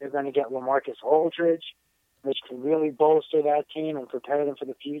that they're going to get LaMarcus Aldridge, which can really bolster that team and prepare them for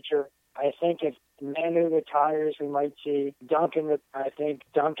the future. I think if Manu retires, we might see Duncan. I think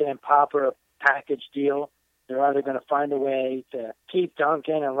Duncan and Pop are a package deal. They're either going to find a way to keep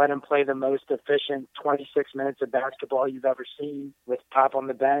Duncan and let him play the most efficient 26 minutes of basketball you've ever seen with Pop on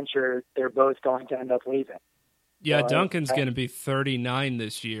the bench, or they're both going to end up leaving. Yeah, so Duncan's going to be 39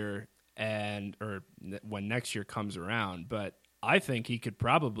 this year, or when next year comes around, but I think he could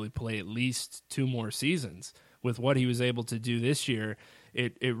probably play at least 2 more seasons with what he was able to do this year.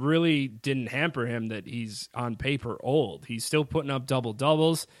 It really didn't hamper him that he's on paper old. He's still putting up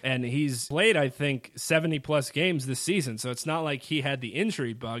double-doubles, and he's played, I think, 70-plus games this season, so it's not like he had the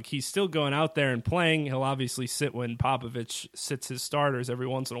injury bug. He's still going out there and playing. He'll obviously sit when Popovich sits his starters every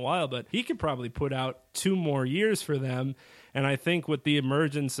once in a while, but he could probably put out 2 more years for them. And I think with the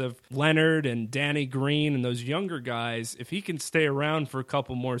emergence of Leonard and Danny Green and those younger guys, if he can stay around for a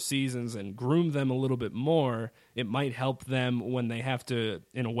couple more seasons and groom them a little bit more, it might help them when they have to,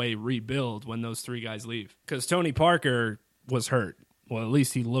 in a way, rebuild when those 3 guys leave. Because Tony Parker was hurt. Well, at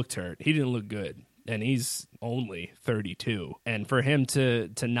least he looked hurt. He didn't look good. And he's only 32. And for him to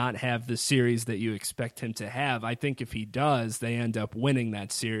not have the series that you expect him to have, I think if he does, they end up winning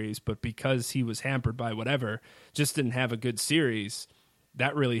that series. But because he was hampered by whatever, just didn't have a good series,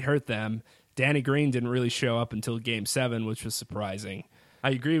 that really hurt them. Danny Green didn't really show up until Game 7, which was surprising.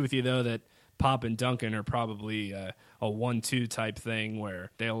 I agree with you, though, that Pop and Duncan are probably a 1-2 type thing where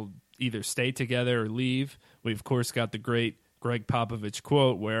they'll either stay together or leave. We, of course, got the great Greg Popovich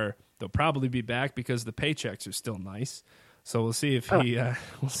quote where they'll probably be back because the paychecks are still nice. So we'll see if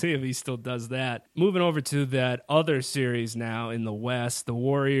he still does that. Moving over to that other series now in the West, the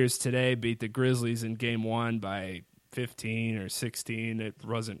Warriors today beat the Grizzlies in Game 1 by 15 or 16. It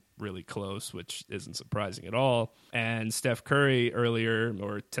wasn't really close, which isn't surprising at all. And Steph Curry earlier,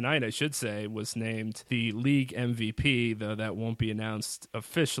 or tonight I should say, was named the league MVP, though that won't be announced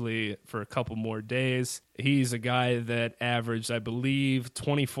officially for a couple more days. He's a guy that averaged, I believe,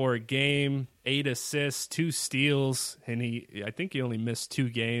 24 a game, 8 assists, 2 steals, and I think he only missed 2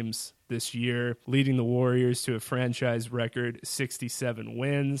 games this year, leading the Warriors to a franchise record 67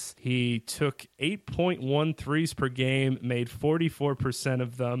 wins. He took 8.1 threes per game, made 44%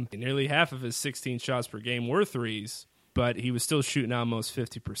 of them. Nearly half of his 16 shots per game were threes, but he was still shooting almost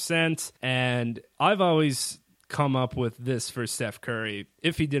 50%. And I've always come up with this for Steph Curry.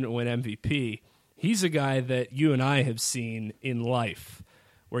 If he didn't win MVP, he's a guy that you and I have seen in life,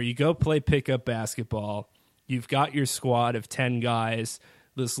 where you go play pickup basketball, you've got your squad of 10 guys.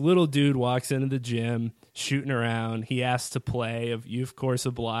 This little dude walks into the gym, shooting around. He asks to play. You, of course,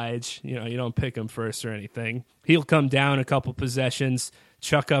 oblige. You don't pick him first or anything. He'll come down a couple possessions,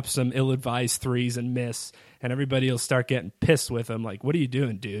 chuck up some ill-advised threes and miss, and everybody will start getting pissed with him. Like, what are you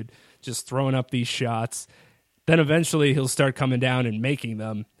doing, dude? Just throwing up these shots. Then eventually he'll start coming down and making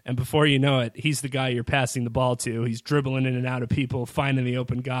them. And before you know it, he's the guy you're passing the ball to. He's dribbling in and out of people, finding the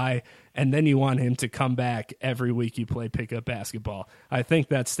open guy, and then you want him to come back every week you play pickup basketball. I think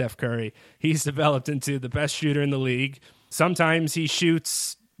that's Steph Curry. He's developed into the best shooter in the league. Sometimes he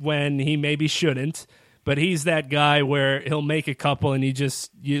shoots when he maybe shouldn't, but he's that guy where he'll make a couple and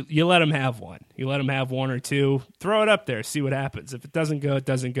you let him have one. You let him have one or two, throw it up there, see what happens. If it doesn't go, it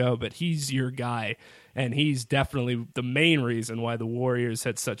doesn't go, but he's your guy. And he's definitely the main reason why the Warriors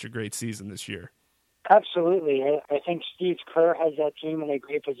had such a great season this year. Absolutely. I think Steve Kerr has that team in a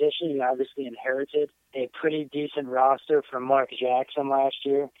great position. He obviously inherited a pretty decent roster from Mark Jackson last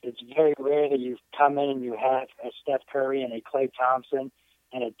year. It's very rare that you come in and you have a Steph Curry and a Klay Thompson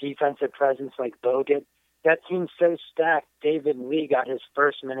and a defensive presence like Bogut. That team's so stacked, David Lee got his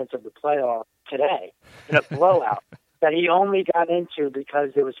first minutes of the playoff today in a blowout that he only got into because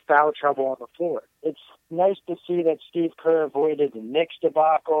there was foul trouble on the floor. It's nice to see that Steve Kerr avoided the Knicks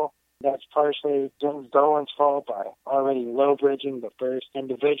debacle. That's partially James Dolan's fault by already low-bridging the first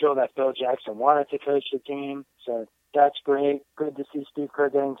individual that Phil Jackson wanted to coach the team. So that's great. Good to see Steve Kerr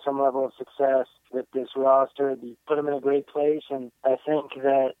getting some level of success with this roster. He put him in a great place, and I think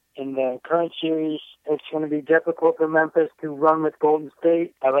that in the current series, it's going to be difficult for Memphis to run with Golden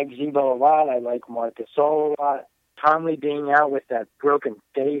State. I like Zebo a lot. I like Marc Gasol a lot. Conley being out with that broken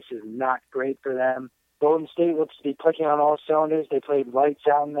face is not great for them. Golden State looks to be clicking on all cylinders. They played lights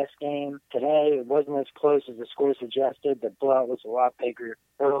out in this game. Today, it wasn't as close as the score suggested. The blowout was a lot bigger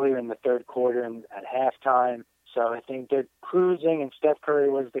earlier in the third quarter and at halftime. So I think they're cruising, and Steph Curry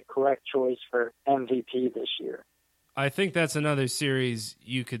was the correct choice for MVP this year. I think that's another series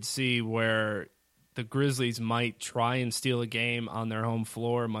you could see where the Grizzlies might try and steal a game on their home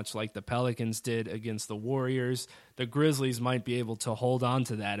floor, much like the Pelicans did against the Warriors. The Grizzlies might be able to hold on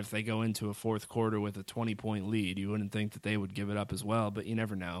to that if they go into a fourth quarter with a 20-point lead. You wouldn't think that they would give it up as well, but you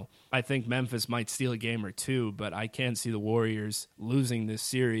never know. I think Memphis might steal a game or two, but I can't see the Warriors losing this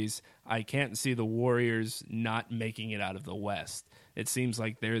series. I can't see the Warriors not making it out of the West. It seems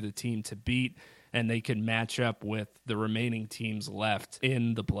like they're the team to beat, and they can match up with the remaining teams left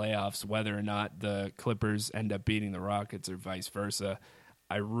in the playoffs, whether or not the Clippers end up beating the Rockets or vice versa.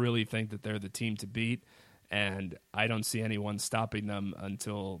 I really think that they're the team to beat, and I don't see anyone stopping them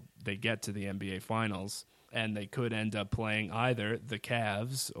until they get to the NBA Finals. And they could end up playing either the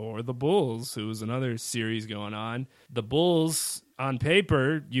Cavs or the Bulls, who is another series going on. The Bulls, on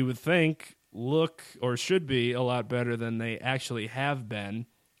paper, you would think, look or should be a lot better than they actually have been.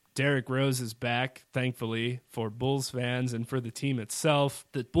 Derrick Rose is back, thankfully, for Bulls fans and for the team itself.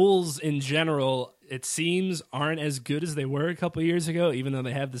 The Bulls, in general, it seems, aren't as good as they were a couple years ago, even though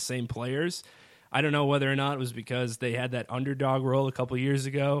they have the same players. I don't know whether or not it was because they had that underdog role a couple years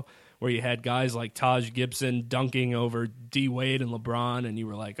ago where you had guys like Taj Gibson dunking over D. Wade and LeBron, and you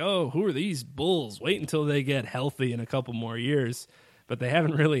were like, oh, who are these Bulls? Wait until they get healthy in a couple more years. But they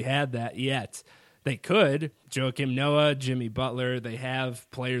haven't really had that yet. They could. Joakim Noah, Jimmy Butler, they have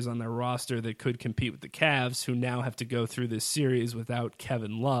players on their roster that could compete with the Cavs, who now have to go through this series without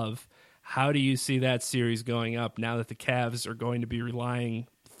Kevin Love. How do you see that series going up now that the Cavs are going to be relying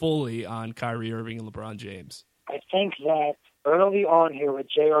fully on Kyrie Irving and LeBron James? I think that early on here with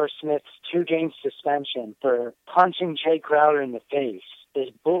J.R. Smith's 2-game suspension for punching Jay Crowder in the face.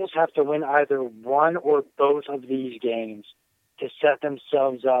 The Bulls have to win either one or both of these games to set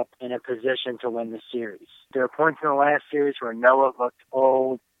themselves up in a position to win the series. There are points in the last series where Noah looked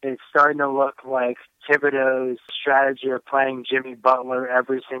old. It's starting to look like Thibodeau's strategy of playing Jimmy Butler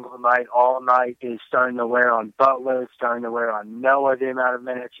every single night, all night, is starting to wear on Butler. It's starting to wear on Noah, the amount of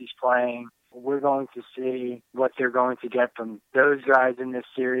minutes he's playing. We're going to see what they're going to get from those guys in this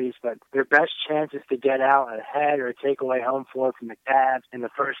series, but their best chance is to get out ahead or take away home floor from the Cavs in the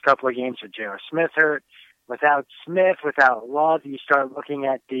first couple of games with J.R. Smith hurt. Without Smith, without Love, you start looking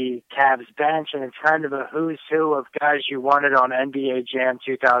at the Cavs bench, and it's kind of a who's who of guys you wanted on NBA Jam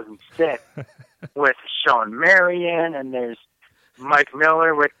 2006 with Sean Marion, and there's Mike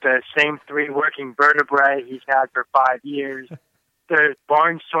Miller with the same 3 working vertebrae he's had for 5 years. The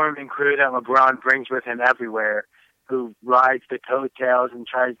barnstorming crew that LeBron brings with him everywhere, who rides the coattails and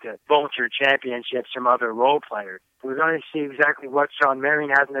tries to vulture championships from other role players. We're going to see exactly what Sean Marion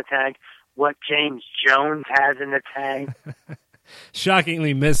has in the tank, what James Jones has in the tank.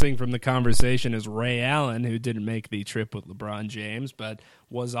 Shockingly missing from the conversation is Ray Allen, who didn't make the trip with LeBron James, but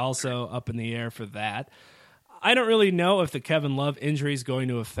was also up in the air for that. I don't really know if the Kevin Love injury is going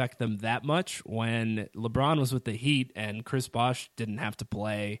to affect them that much. When LeBron was with the Heat and Chris Bosh didn't have to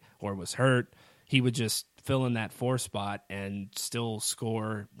play or was hurt, he would just fill in that 4 spot and still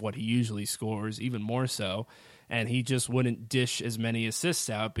score what he usually scores, even more so. And he just wouldn't dish as many assists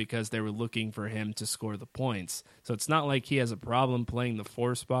out because they were looking for him to score the points. So it's not like he has a problem playing the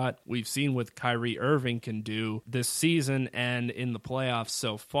 4 spot. We've seen what Kyrie Irving can do this season and in the playoffs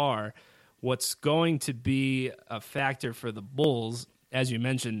so far. What's going to be a factor for the Bulls, as you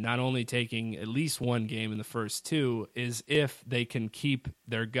mentioned, not only taking at least one game in the first 2, is if they can keep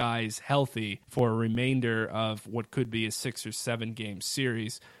their guys healthy for a remainder of what could be a 6 or 7 game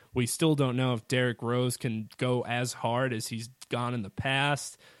series. We still don't know if Derrick Rose can go as hard as he's gone in the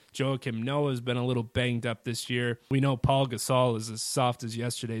past. Joakim Noah has been a little banged up this year. We know Paul Gasol is as soft as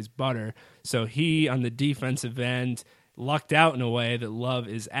yesterday's butter. So he, on the defensive end, lucked out in a way that Love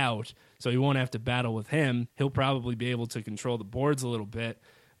is out. So he won't have to battle with him. He'll probably be able to control the boards a little bit.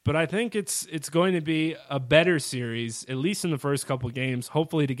 But I think it's going to be a better series, at least in the first couple games,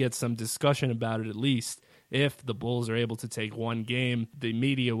 hopefully to get some discussion about it at least. If the Bulls are able to take one game, the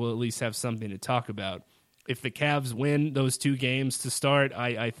media will at least have something to talk about. If the Cavs win those 2 games to start,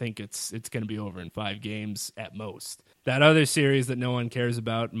 I think it's going to be over in 5 games at most. That other series that no one cares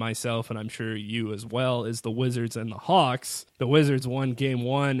about, myself and I'm sure you as well, is the Wizards and the Hawks. The Wizards won game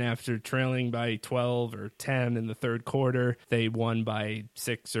 1 after trailing by 12 or 10 in the third quarter. They won by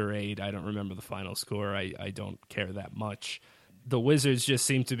 6 or 8. I don't remember the final score. I don't care that much. The Wizards just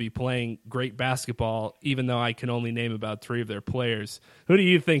seem to be playing great basketball, even though I can only name about 3 of their players. Who do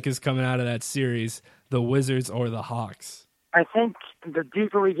you think is coming out of that series, the Wizards or the Hawks? I think the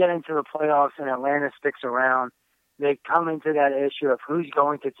deeper we get into the playoffs and Atlanta sticks around, they come into that issue of who's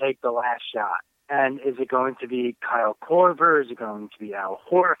going to take the last shot. And is it going to be Kyle Korver? Is it going to be Al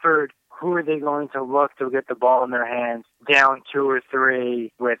Horford? Who are they going to look to get the ball in their hands down 2 or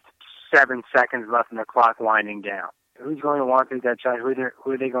 3 with 7 seconds left in the clock winding down? Who's going to want to take that shot?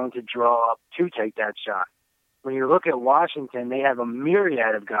 Who are they going to draw up to take that shot? When you look at Washington, they have a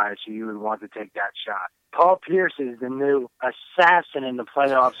myriad of guys who you would want to take that shot. Paul Pierce is the new assassin in the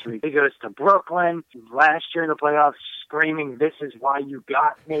playoffs. He goes to Brooklyn last year in the playoffs screaming, "This is why you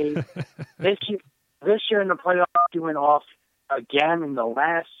got me." This year in the playoffs, he went off again in the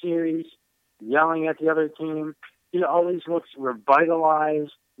last series, yelling at the other team. He always looks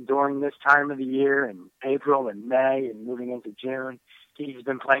revitalized during this time of the year in April and May and moving into June. He's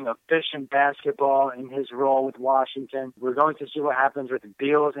been playing efficient basketball in his role with Washington. We're going to see what happens with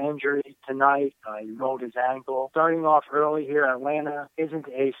Beal's injury tonight. He rolled his ankle. Starting off early here, Atlanta isn't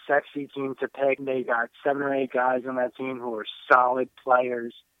a sexy team to pick. They got 7 or 8 guys on that team who are solid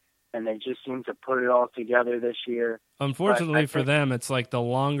players, and they just seem to put it all together this year. Unfortunately for them, it's like the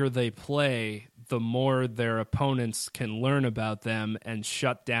longer they play, the more their opponents can learn about them and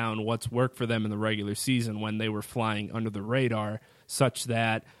shut down what's worked for them in the regular season when they were flying under the radar, such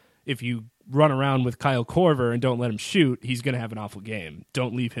that if you run around with Kyle Korver and don't let him shoot, he's going to have an awful game.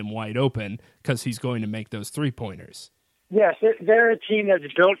 Don't leave him wide open because he's going to make those 3-pointers. Yes, they're a team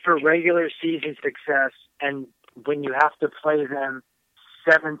that's built for regular season success, and when you have to play them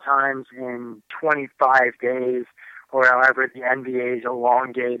 7 times in 25 days, or however the NBA's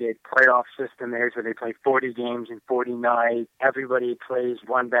elongated playoff system is, where they play 40 games in 40 nights. Everybody plays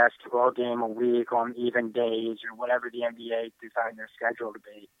 1 basketball game a week on even days, or whatever the NBA designed their schedule to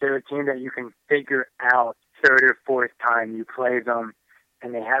be. They're a team that you can figure out third or fourth time you play them,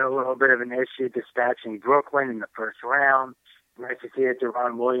 and they had a little bit of an issue dispatching Brooklyn in the first round. Nice to see that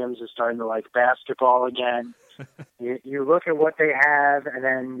Deron Williams is starting to like basketball again. You look at what they have, and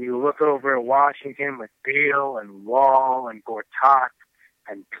then you look over at Washington with Beal and Wall and Gortat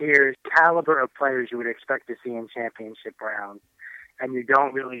and Pierce, caliber of players you would expect to see in championship rounds. And you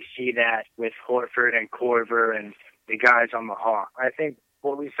don't really see that with Horford and Korver and the guys on the Hawk. I think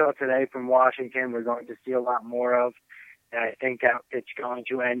what we saw today from Washington, we're going to see a lot more of. And I think that it's going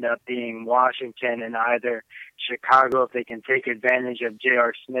to end up being Washington and either Chicago if they can take advantage of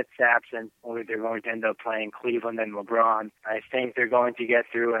J.R. Smith's absence, or they're going to end up playing Cleveland and LeBron. I think they're going to get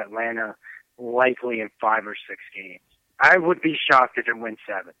through Atlanta likely in 5 or 6 games. I would be shocked if it wins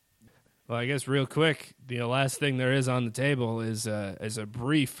 7. Well, I guess real quick, the last thing there is on the table is a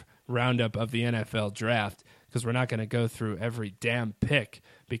brief roundup of the NFL draft, because we're not going to go through every damn pick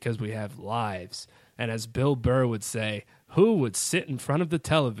because we have lives. And as Bill Burr would say, who would sit in front of the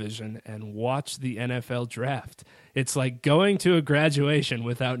television and watch the NFL draft? It's like going to a graduation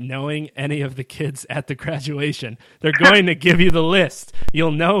without knowing any of the kids at the graduation. They're going to give you the list.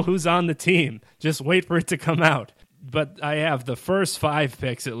 You'll know who's on the team. Just wait for it to come out. But I have the first 5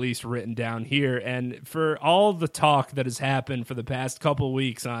 picks at least written down here. And for all the talk that has happened for the past couple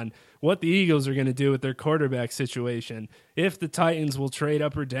weeks on what the Eagles are going to do with their quarterback situation, if the Titans will trade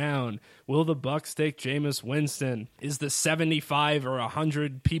up or down, will the Bucs take Jameis Winston? Is the 75 or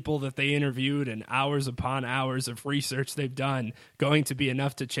 100 people that they interviewed and hours upon hours of research they've done going to be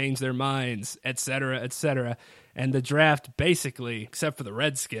enough to change their minds, et cetera, et cetera? And the draft basically, except for the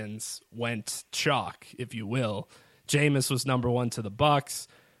Redskins, went chalk, if you will. Jameis was number 1 to the Bucs.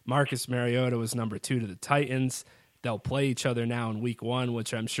 Marcus Mariota was number 2 to the Titans. They'll play each other now in week 1,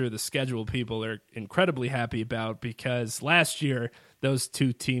 which I'm sure the schedule people are incredibly happy about, because last year those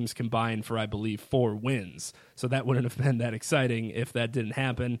two teams combined for, I believe, 4 wins. So that wouldn't have been that exciting if that didn't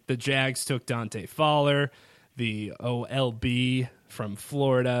happen. The Jags took Dante Fowler, the OLB from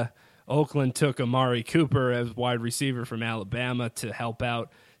Florida. Oakland took Amari Cooper as wide receiver from Alabama to help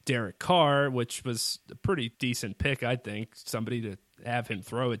out Derek Carr, which was a pretty decent pick, I think, somebody to have him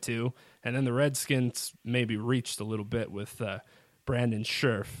throw it to. And then the Redskins maybe reached a little bit with Brandon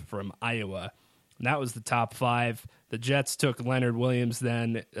Scherf from Iowa. And that was the top 5. The Jets took Leonard Williams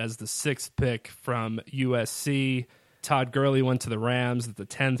then as the 6th pick from USC. Todd Gurley went to the Rams at the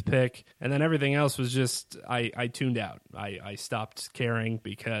 10th pick. And then everything else was just, I tuned out. I stopped caring,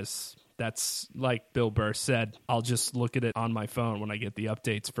 because that's like Bill Burr said, I'll just look at it on my phone when I get the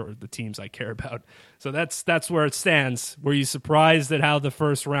updates for the teams I care about. So that's where it stands. Were you surprised at how the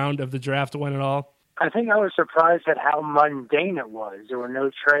first round of the draft went at all? I think I was surprised at how mundane it was. There were no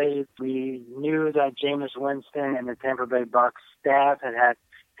trades. We knew that Jameis Winston and the Tampa Bay Bucs staff had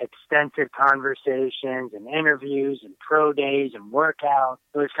extensive conversations and interviews and pro days and workouts.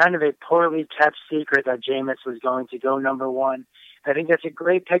 It was kind of a poorly kept secret that Jameis was going to go number 1. I think that's a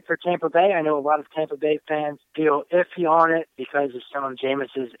great pick for Tampa Bay. I know a lot of Tampa Bay fans feel iffy on it because of some of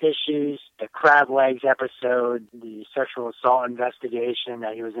Jameis's issues, the crab legs episode, the sexual assault investigation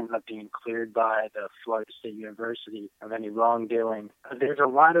that he was ended up being cleared by the Florida State University of any wrongdoing. There's a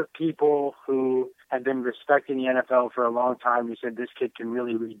lot of people who have been respecting the NFL for a long time who said this kid can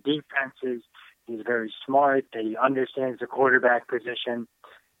really read defenses. He's very smart. He understands the quarterback position.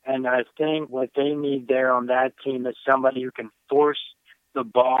 And I think what they need there on that team is somebody who can force the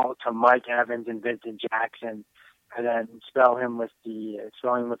ball to Mike Evans and Vincent Jackson, and then spell him with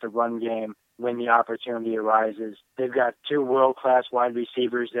the run game when the opportunity arises. They've got 2 world-class wide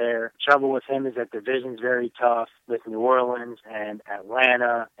receivers there. Trouble with him is that the division's very tough with New Orleans and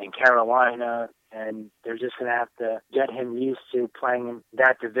Atlanta and Carolina, and they're just going to have to get him used to playing in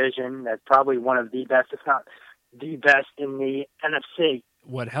that division. That's probably one of the best, if not the best, in the NFC.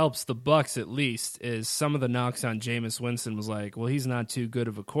 What helps the Bucs at least is some of the knocks on Jameis Winston was like, well, he's not too good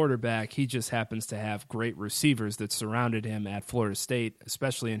of a quarterback. He just happens to have great receivers that surrounded him at Florida State,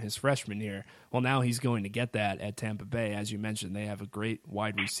 especially in his freshman year. Well, now he's going to get that at Tampa Bay. As you mentioned, they have a great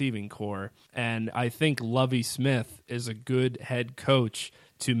wide receiving core. And I think Lovie Smith is a good head coach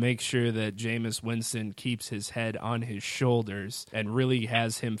to make sure that Jameis Winston keeps his head on his shoulders and really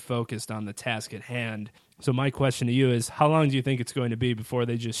has him focused on the task at hand. So my question to you is, how long do you think it's going to be before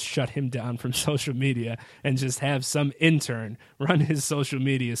they just shut him down from social media and just have some intern run his social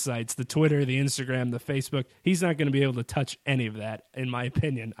media sites, the Twitter, the Instagram, the Facebook? He's not going to be able to touch any of that, in my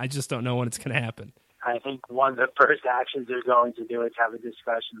opinion. I just don't know when it's going to happen. I think one of the first actions they're going to do is have a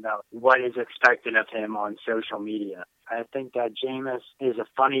discussion about what is expected of him on social media. I think that Jameis is a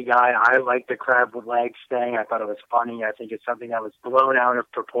funny guy. I like the crab legs thing. I thought it was funny. I think it's something that was blown out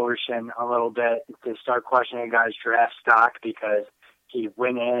of proportion a little bit to start questioning a guy's draft stock because he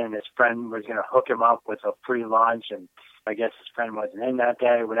went in and his friend was going to hook him up with a free lunch, and I guess his friend wasn't in that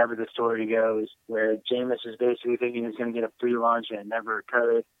day, whatever the story goes, where Jameis is basically thinking he's going to get a free lunch and it never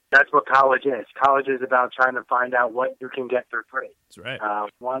occurred. That's what college is. College is about trying to find out what you can get for free. That's right.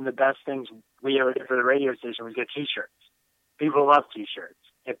 One of the best things we ever did for the radio station was get T-shirts. People love T-shirts.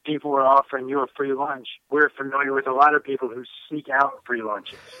 If people were offering you a free lunch, we're familiar with a lot of people who seek out free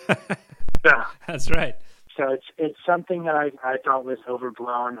lunches. That's right. So it's something that I thought was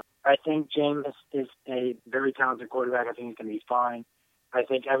overblown. I think Jameis is a very talented quarterback. I think he's going to be fine. I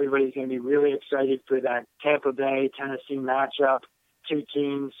think everybody's going to be really excited for that Tampa Bay-Tennessee matchup. Two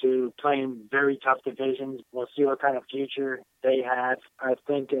teams who play in very tough divisions. We'll see what kind of future they have. I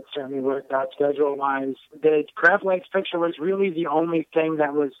think it certainly worked out schedule-wise. The Crab Legs picture was really the only thing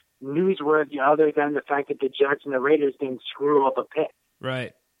that was newsworthy other than the fact that the Jets and the Raiders didn't screw up a pick.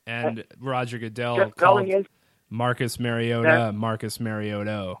 Right. And Roger Goodell called Marcus Mariota Marcus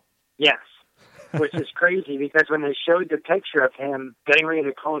Mariota. Yes. Which is crazy because when they showed the picture of him getting ready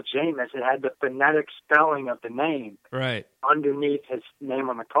to call Jameis, it had the phonetic spelling of the name underneath his name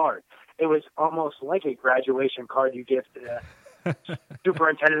on the card. It was almost like a graduation card you give to the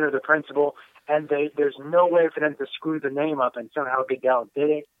superintendent or the principal, and there's no way for them to screw the name up, and somehow Goodell did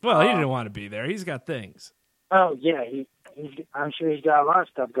it. Well, he didn't want to be there. He's got things. Oh, yeah. I'm sure he's got a lot of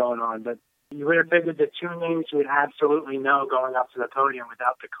stuff going on, but you would have figured the two names you would absolutely know going up to the podium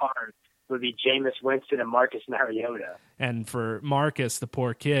without the card would be Jameis Winston and Marcus Mariota. And for Marcus, the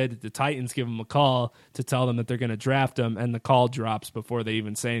poor kid, the Titans give him a call to tell them that they're going to draft him, and the call drops before they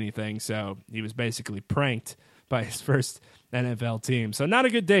even say anything. So he was basically pranked by his first NFL team. So not a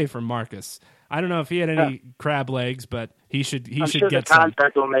good day for Marcus. I don't know if he had any crab legs, but he should I'm sure get the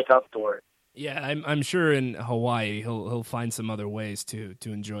contract will make up for it. Yeah, I'm sure in Hawaii he'll find some other ways to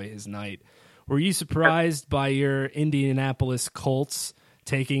enjoy his night. Were you surprised by your Indianapolis Colts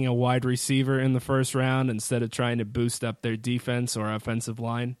taking a wide receiver in the first round instead of trying to boost up their defense or offensive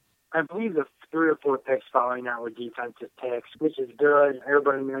line? I believe the 3 or 4 picks following that were defensive picks, which is good.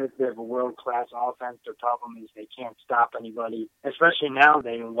 Everybody knows they have a world-class offense. Their problem is they can't stop anybody, especially now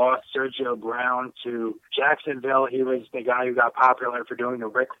they lost Sergio Brown to Jacksonville. He was the guy who got popular for doing the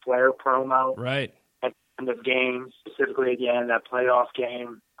Ric Flair promo. Right. At the end of games, specifically at the end of that playoff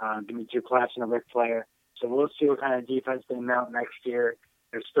game. Give me 2 claps and a Ric Flair. So we'll see what kind of defense they mount next year.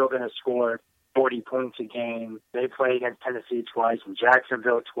 They're still going to score 40 points a game. They played against Tennessee twice and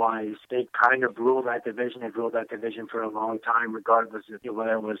Jacksonville twice. They kind of ruled that division. They've ruled that division for a long time, regardless of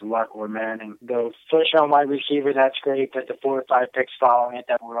whether it was Luck or Manning. The first-round wide receiver, that's great, but the 4 or 5 picks following it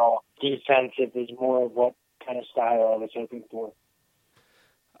that were all defensive is more of what kind of style I was hoping for.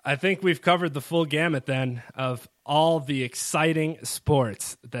 I think we've covered the full gamut then of all the exciting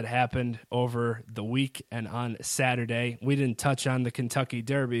sports that happened over the week and on Saturday. We didn't touch on the Kentucky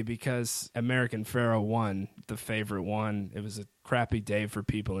Derby because American Pharoah won, the favorite one. It was a crappy day for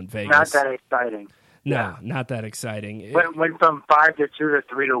people in Vegas. Not that exciting. No, not that exciting. Went from 5 to 2 to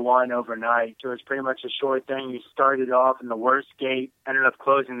 3 to 1 overnight. So it was pretty much a short thing. You started off in the worst gate, ended up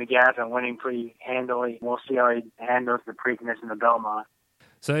closing the gap and winning pretty handily. We'll see how he handles the Preakness and the Belmont.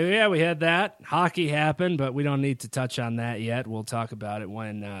 So, yeah, we had that. Hockey happened, but we don't need to touch on that yet. We'll talk about it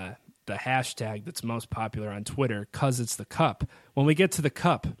when the hashtag that's most popular on Twitter, 'cause it's the Cup. When we get to the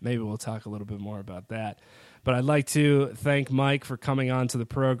Cup, maybe we'll talk a little bit more about that. But I'd like to thank Mike for coming on to the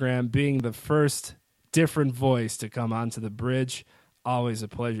program, being the first different voice to come onto the bridge. Always a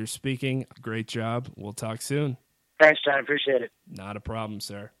pleasure speaking. Great job. We'll talk soon. Thanks, John. Appreciate it. Not a problem,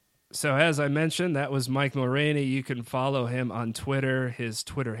 sir. So as I mentioned, that was Mike Mulraney. You can follow him on Twitter. His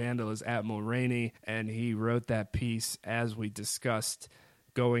Twitter handle is @Mulraney, and he wrote that piece as we discussed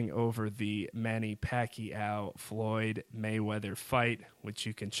going over the Manny Pacquiao Floyd Mayweather fight, which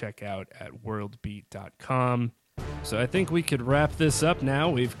you can check out at worldbeat.com. So I think we could wrap this up now.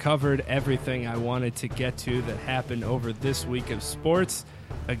 We've covered everything I wanted to get to that happened over this week of sports.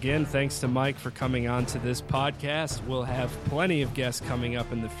 Again, thanks to Mike for coming on to this podcast. We'll have plenty of guests coming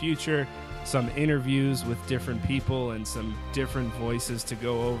up in the future. some interviews with different people and some different voices to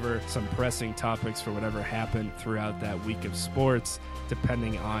go over some pressing topics for whatever happened throughout that week of sports.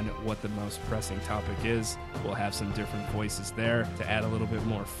 Depending on what the most pressing topic is, we'll have some different voices there to add a little bit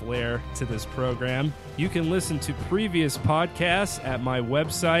more flair to this program. You can listen to previous podcasts at my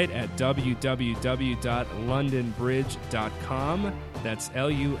website at www.londonbridge.com. That's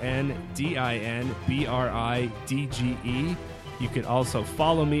LUNDINBRIDGE. You can also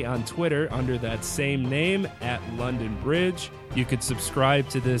follow me on Twitter under that same name, at London Bridge. You could subscribe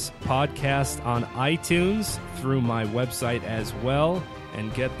to this podcast on iTunes through my website as well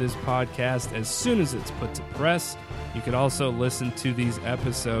and get this podcast as soon as it's put to press. You could also listen to these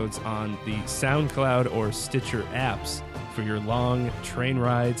episodes on the SoundCloud or Stitcher apps for your long train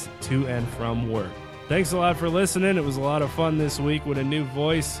rides to and from work. Thanks a lot for listening. It was a lot of fun this week with a new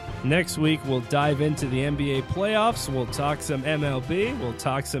voice. Next week, we'll dive into the NBA playoffs. We'll talk some MLB. We'll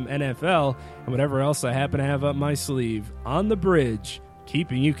talk some NFL and whatever else I happen to have up my sleeve. On the Bridge,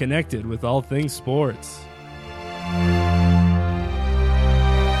 keeping you connected with all things sports.